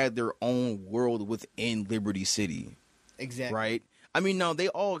character had their own world within Liberty City. Exactly. Right? I mean, no, they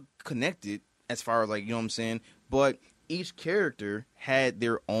all connected as far as like, you know what I'm saying? But each character had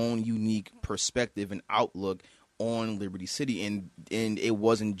their own unique perspective and outlook on Liberty City, and it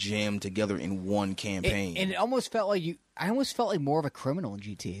wasn't jammed together in one campaign. And it almost felt like I almost felt like more of a criminal in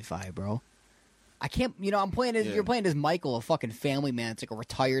GTA 5, bro. I can't, I'm playing as, you're playing as Michael, a fucking family man. It's like a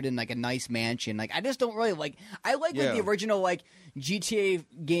retired in like a nice mansion. Like, I just don't really like, I like the original like GTA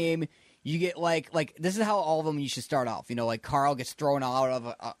game. You get like this is how all of them you should start off. Like Carl gets thrown out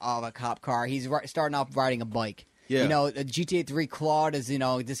of a cop car. He's starting off riding a bike. Yeah. GTA 3 Claude is,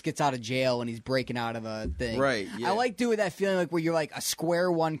 just gets out of jail and he's breaking out of a thing. Right. Yeah. I like doing that feeling like where you're like a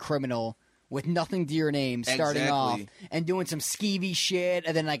square one criminal with nothing to your name starting off and doing some skeevy shit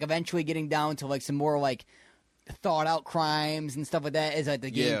and then like eventually getting down to like some more like thought out crimes and stuff like that as like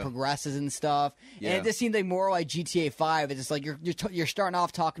the game progresses and stuff. And it just seems like more like GTA 5. It's just like you're starting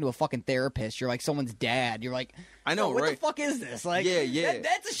off talking to a fucking therapist. You're like someone's dad. You're like, I know, what right? the fuck is this? Like,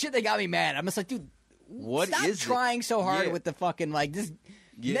 that's the shit that got me mad. I'm just like, dude, stop trying so hard with the fucking like just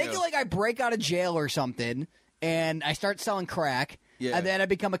make it like I break out of jail or something and I start selling crack. Yeah. And then I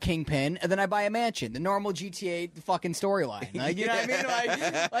become a kingpin, and then I buy a mansion. The normal GTA fucking storyline. Like, you know what I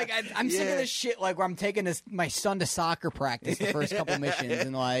mean? I'm sick of this shit, like, where I'm taking my son to soccer practice the first couple missions,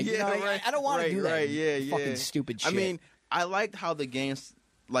 and, like, I don't want to do that. Right, fucking stupid shit. I mean, I liked how the game's,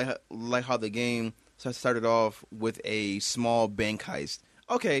 like how the game started off with a small bank heist.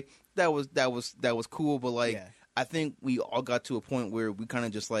 Okay, that was cool, but, like, I think we all got to a point where we kind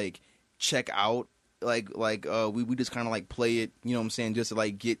of just, like, check out. We just kind of like play it, you know what I'm saying, just to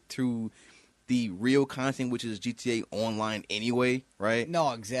like get through the real content, which is GTA Online anyway, right?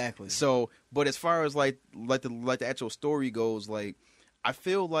 No, exactly. So, but as far as like the actual story goes, like I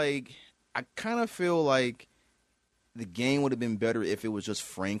kind of feel like the game would have been better if it was just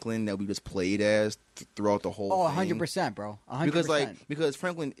Franklin that we just played as throughout the whole thing. 100%, bro. 100%. Because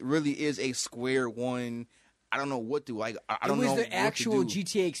Franklin really is a square one. I don't know what to like. I don't know. It was the actual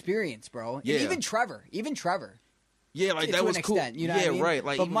GTA experience, bro. Yeah. And even Trevor. Yeah, like that was cool. Extent, you know what I mean? Right.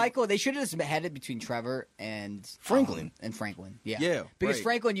 Like, but Michael, they should have just had it between Trevor and Franklin. Yeah. Because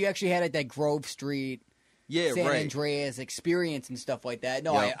Franklin, you actually had that Grove Street, San Andreas experience and stuff like that.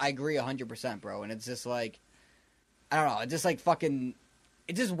 No, I agree 100%, bro. And it's just like, I don't know. It's just like fucking,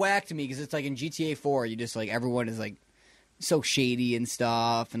 it just whacked me because it's like in GTA 4, you just like everyone is like so shady and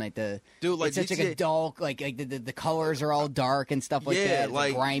stuff, and like it's such like a dull, like the colors are all dark and stuff like that. It's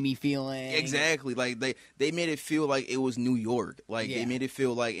like a grimy feeling. Exactly, like they made it feel like it was New York. Like they made it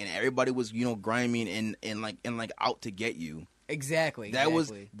feel like, and everybody was grimy and like out to get you. Exactly. That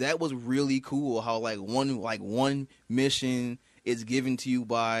was really cool. How one mission is given to you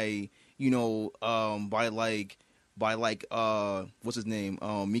by what's his name?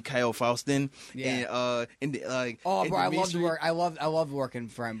 Mikhail Faustin. Yeah. Bro, I loved working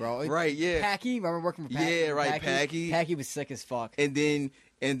for him, bro. Right, yeah. Packy, remember working for Packy? Yeah, right, Packy. Packy was sick as fuck. And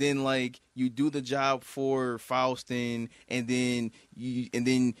then like you do the job for Faustin, and then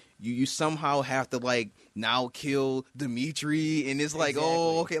you somehow have to like now kill Dimitri, and it's like,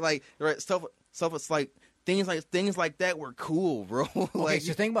 okay, like stuff. It's like things like that were cool, bro. Okay,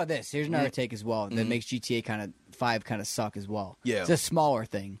 so think about this. Here's another take as well that makes GTA 5 kind of suck as well. Yeah, it's a smaller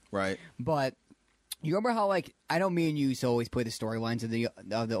thing, right? But you remember how like I know me and you used to always play the storylines of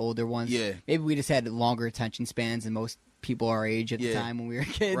the older ones. Yeah, maybe we just had longer attention spans than most people our age at the time when we were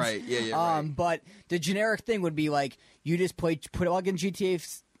kids. Right. Yeah. But the generic thing would be like you just put it like in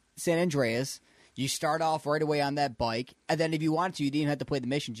GTA San Andreas. You start off right away on that bike, and then if you wanted to, you didn't have to play the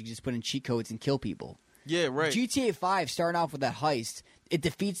missions. You could just put in cheat codes and kill people. Yeah, right. GTA 5, starting off with that heist, it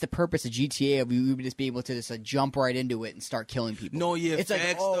defeats the purpose of GTA of you just being able to just jump right into it and start killing people. No, yeah, it's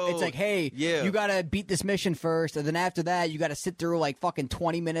facts, like, it's like, hey, you gotta beat this mission first, and then after that, you gotta sit through like fucking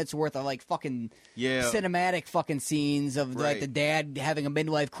 20 minutes worth of like fucking cinematic fucking scenes of like the dad having a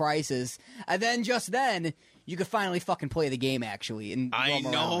midlife crisis, and then just then you could finally fucking play the game actually. And I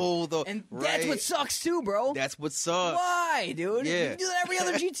know, though. And that's what sucks too, bro. That's what sucks. Why, dude? Yeah. You do that every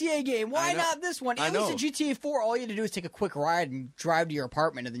other GTA game. Why not this one? At least in GTA 4, all you had to do is take a quick ride and drive to your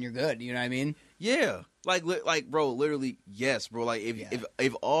apartment, and then you're good. You know what I mean? Yeah. bro, literally, yes, bro. Like,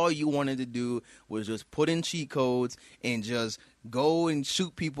 if all you wanted to do was just put in cheat codes and just go and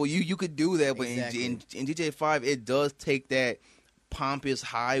shoot people, you could do that. But Exactly. in GTA 5, it does take that pompous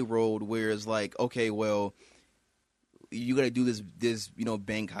high road where it's like, okay, well, you got to do this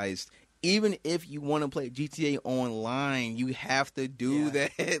bank heist. Even if you want to play GTA Online, you have to do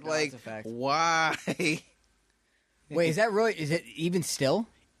that. No, like, that's a fact. why? Wait, is that really? Is it even still?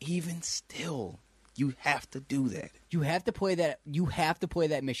 Even still, you have to do that. You have to play that. You have to play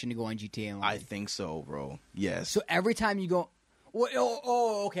that mission to go on GTA Online. I think so, bro. Yes. So every time you go,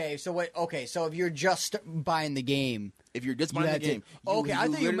 okay. So wait, okay. So if you're just buying the game, if you're just you buying the have to- game, okay. I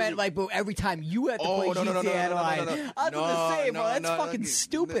think you meant like, but every time you have to play GTA Online. I was gonna say, bro, that's fucking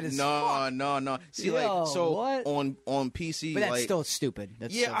stupid as fuck. No. See, Yo, like, so what? on PC, But that's like, still stupid.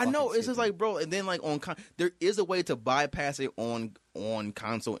 That's yeah, still I know. fucking It's just stupid. like, bro, and then like there is a way to bypass it on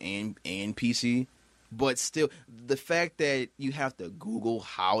console and PC. But still, the fact that you have to Google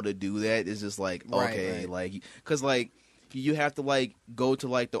how to do that is just like, okay, Right. like, because like you have to like go to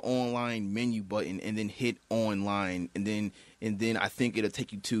like the online menu button and then hit online, and then I think it'll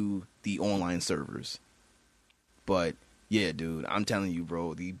take you to the online servers. But yeah, dude, I'm telling you,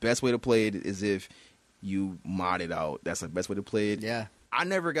 bro, the best way to play it is if you mod it out. That's the best way to play it. Yeah. I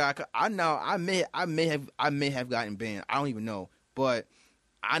never got. I know. I may have gotten banned. I don't even know, but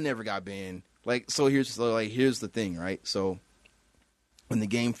I never got banned. Like, so here's the thing, right? So when the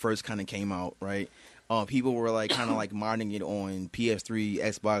game first kind of came out, right, people were like kind of like modding it on PS3,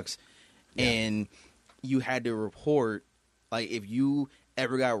 Xbox, and you had to report, like, if you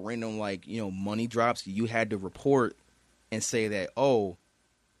ever got random like money drops, you had to report and say that, oh,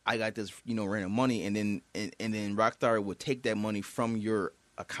 I got this random money, and then Rockstar would take that money from your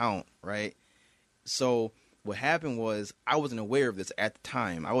account, right? So what happened was, I wasn't aware of this at the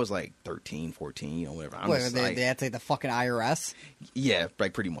time. I was like 13, 14, whatever. I'm Wait, just they like, had to take the fucking IRS. yeah,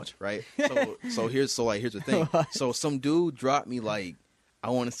 like pretty much, right? So here's the thing. So some dude dropped me like, I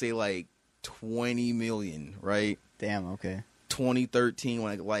want to say like 20 million, right? Damn. Okay. 2013,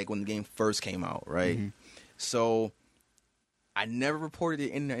 when the game first came out, right? Mm-hmm. So I never reported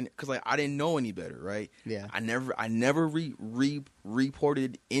it in there because like I didn't know any better, right? Yeah. I never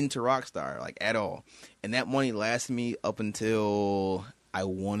reported into Rockstar like at all, and that money lasted me up until I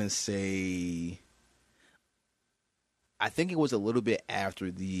want to say, I think it was a little bit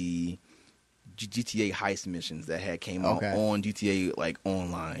after the GTA heist missions that had came out on GTA like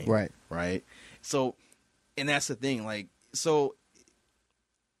online, right? So, and that's the thing, like, so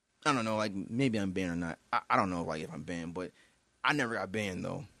I don't know, like maybe I'm banned or not. I don't know, like if I'm banned, but I never got banned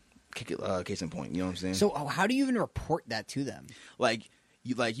though. Case in point, you know what I'm saying? So how do you even report that to them? Like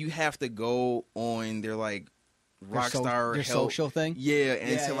you have to go on their like Rockstar their help, social thing. yeah, and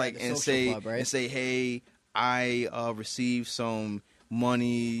Yeah, to like the and social say club, right? and say, hey, I received some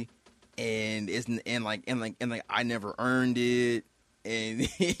money, and I never earned it, and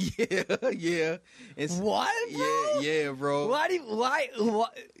yeah, it's, What, bro? yeah, bro. Why?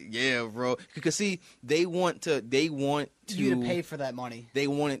 Yeah, bro. Because see, they want to You to pay for that money. They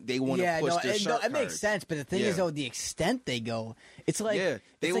want to push their shark it makes cards. sense. But the thing is, though, the extent they go, it's like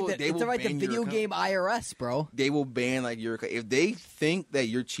they will like the ban your video account. game IRS, bro. They will ban like your, if they think that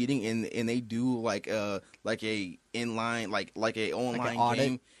you're cheating and they do like a inline like a online audit?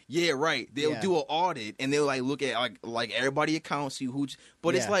 game. Yeah, right. They'll do an audit and they'll like look at like everybody accounts, see who.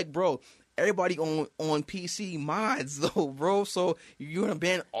 But it's like, bro, everybody on PC mods though, bro. So you're gonna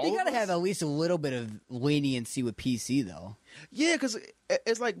ban all. They gotta of us? have at least a little bit of leniency with PC, though. Yeah, because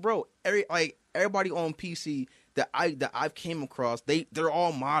it's like, bro, everybody on PC that I've came across, they're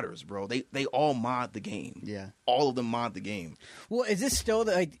all modders, bro. They all mod the game. Yeah, all of them mod the game. Well, is this still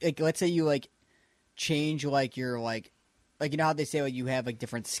like let's say you like change like your like you know how they say like you have like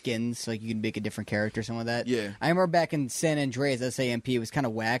different skins, like you can make a different character or something like that. Yeah, I remember back in San Andreas, SAMP, it was kind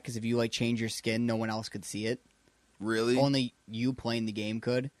of whack because if you like change your skin, no one else could see it. Really? Only you playing the game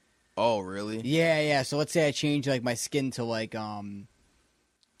could. Oh, really? Yeah. So let's say I change like my skin to like a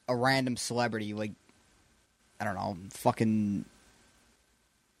random celebrity, like I don't know, fucking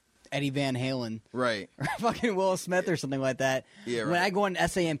Eddie Van Halen, right? Or fucking Will Smith or something like that. Yeah. Right. When I go on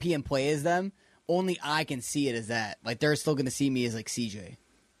SAMP and play as them, only I can see it as that. Like they're still going to see me as like CJ.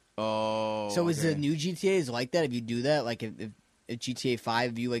 Oh. So is the new GTA is like that? If you do that, like if GTA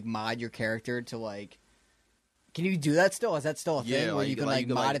 5, if you like mod your character to like. Can you do that still? Is that still a thing where like, you can like,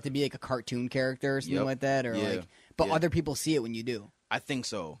 mod it to be like a cartoon character or something like that, or like? But other people see it when you do. I think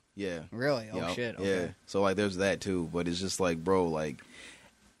so. Yeah. Really? Oh shit. Okay. Yeah. So like, there's that too. But it's just like, bro, like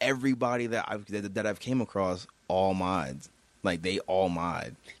everybody that I've came across all mods. Like they all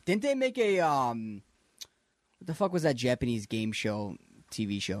mod. Didn't they make a What the fuck was that Japanese game show,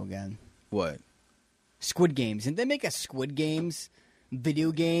 TV show again? What? Squid Games. Didn't they make a Squid Games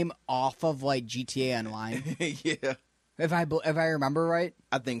video game off of like GTA Online? Yeah. If I remember right.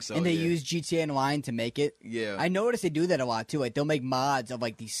 I think so. And they yeah. use GTA Online to make it. Yeah. I noticed they do that a lot too. Like they'll make mods of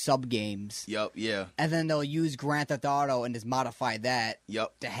like these sub games. Yep. Yeah. And then they'll use Grand Theft Auto and just modify that.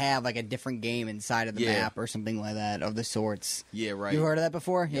 Yep. To have like a different game inside of the map or something like that of the sorts. Yeah. Right. You heard of that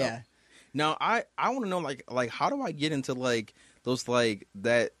before? Yep. Yeah. Now I want to know like how do I get into like those like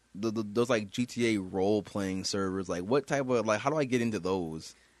that those like GTA role playing servers? Like what type of like how do I get into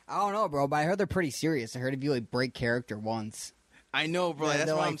those? I don't know, bro, but I heard they're pretty serious. I heard if you like break character once. I know, bro. That's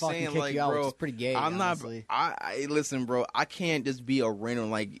they'll, what like, I'm fucking saying. kick Like, you out, bro, which is pretty gay, I'm honestly. not. I listen, bro. I can't just be a random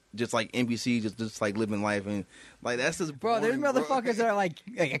like just like NPC, just like living life and like that's just Bro, there's boring, motherfuckers that are like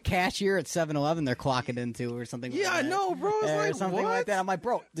a cashier at 7-Eleven they're clocking into or something Yeah, like that. I know, bro. It's or like something what? like that. I'm like,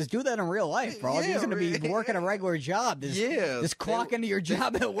 bro, just do that in real life, bro. If Yeah, you're going to be right. working a regular job, just clock into your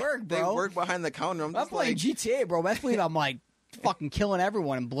job at work, bro. They work behind the counter. I'm I'm just playing like, GTA, bro. Best believe I'm like fucking killing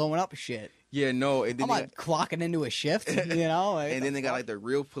everyone and blowing up shit. yeah, no. And then I'm like clocking into a shift, you know? Like, and then they got like the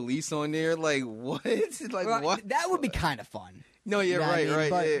real police on there. Like what? Like Well, what? That would be kind of fun. No, yeah, You know what I right, mean? right.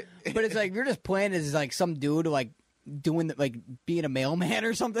 But, yeah. but it's like you're just playing as like some dude like doing like being a mailman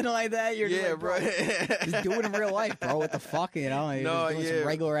or something like that. You're just Yeah, like, bro, right. just do it in real life, bro. What the fuck, you know? You're No, just doing yeah. some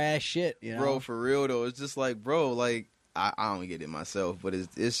regular ass shit, you know? Bro, for real though, it's just like, bro, like I don't get it myself, but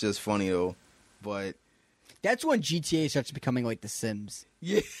it's just funny though. But That's when GTA starts becoming like The Sims.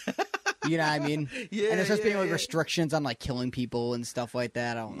 yeah, You know what I mean? Yeah, And there starts being yeah, like yeah. restrictions on like killing people and stuff like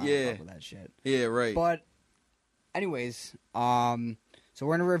that. I don't know Yeah. with that shit. yeah, right. But, anyways, so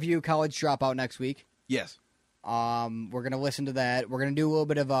we're gonna review College Dropout next week. Yes. We're gonna listen to that. We're gonna do a little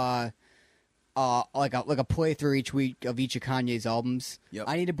bit of like a playthrough each week of each of Kanye's albums. Yep.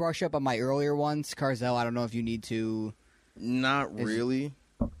 I need to brush up on my earlier ones. Carzell, I don't know if you need to. Not Is- really.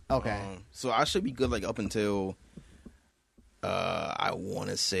 Okay. So I should be good like up until I want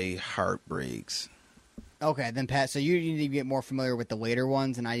to say Heartbreaks. Okay, then Pat. So you need to get more familiar with the later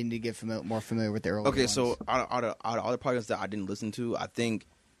ones, and I need to get more familiar with the earlier Okay, ones. so out of all the podcasts that I didn't listen to, I think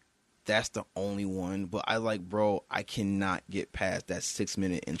that's the only one. But I like, bro, I cannot get past that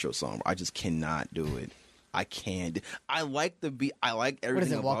 6-minute intro song. I just cannot do it. I can't. I like the beat. I like everything. What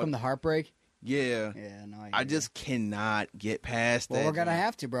is it? about Welcome to Heartbreak. Yeah. Yeah, no. I just cannot get past Well, that. we're gonna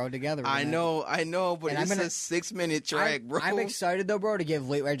have to, bro, together. I know, but And I'm it's gonna- a 6-minute track, bro. I'm excited though, bro, to give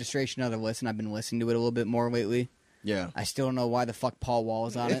Late Registration another listen. I've been listening to it a little bit more lately. Yeah. I still don't know why the fuck Paul Wall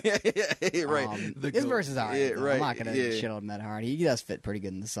is on it. Right. His verse is alright. Yeah, though. right. I'm not gonna yeah. shit on him that hard. He does fit pretty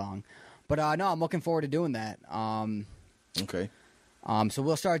good in the song. But no, I'm looking forward to doing that. Okay. So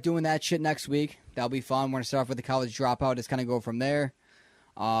we'll start doing that shit next week. That'll be fun. We're gonna start off with the College Dropout. Just kind of go from there.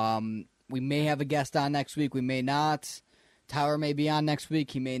 We may have a guest on next week. We may not. Tyler may be on next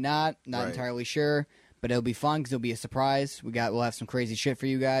week. He may not. Not Right. entirely sure. But it'll be fun because it'll be a surprise. We'll have some crazy shit for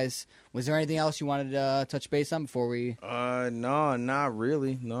you guys. Was there anything else you wanted to touch base on before we? No, not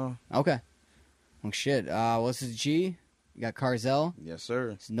really. No. Okay. Well, shit. Well, this is G. You got Carzell. Yes,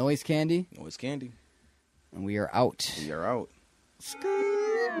 sir. It's Noise Candy. Noise Candy. And we are out. We are out.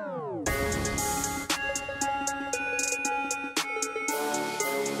 Skrrr.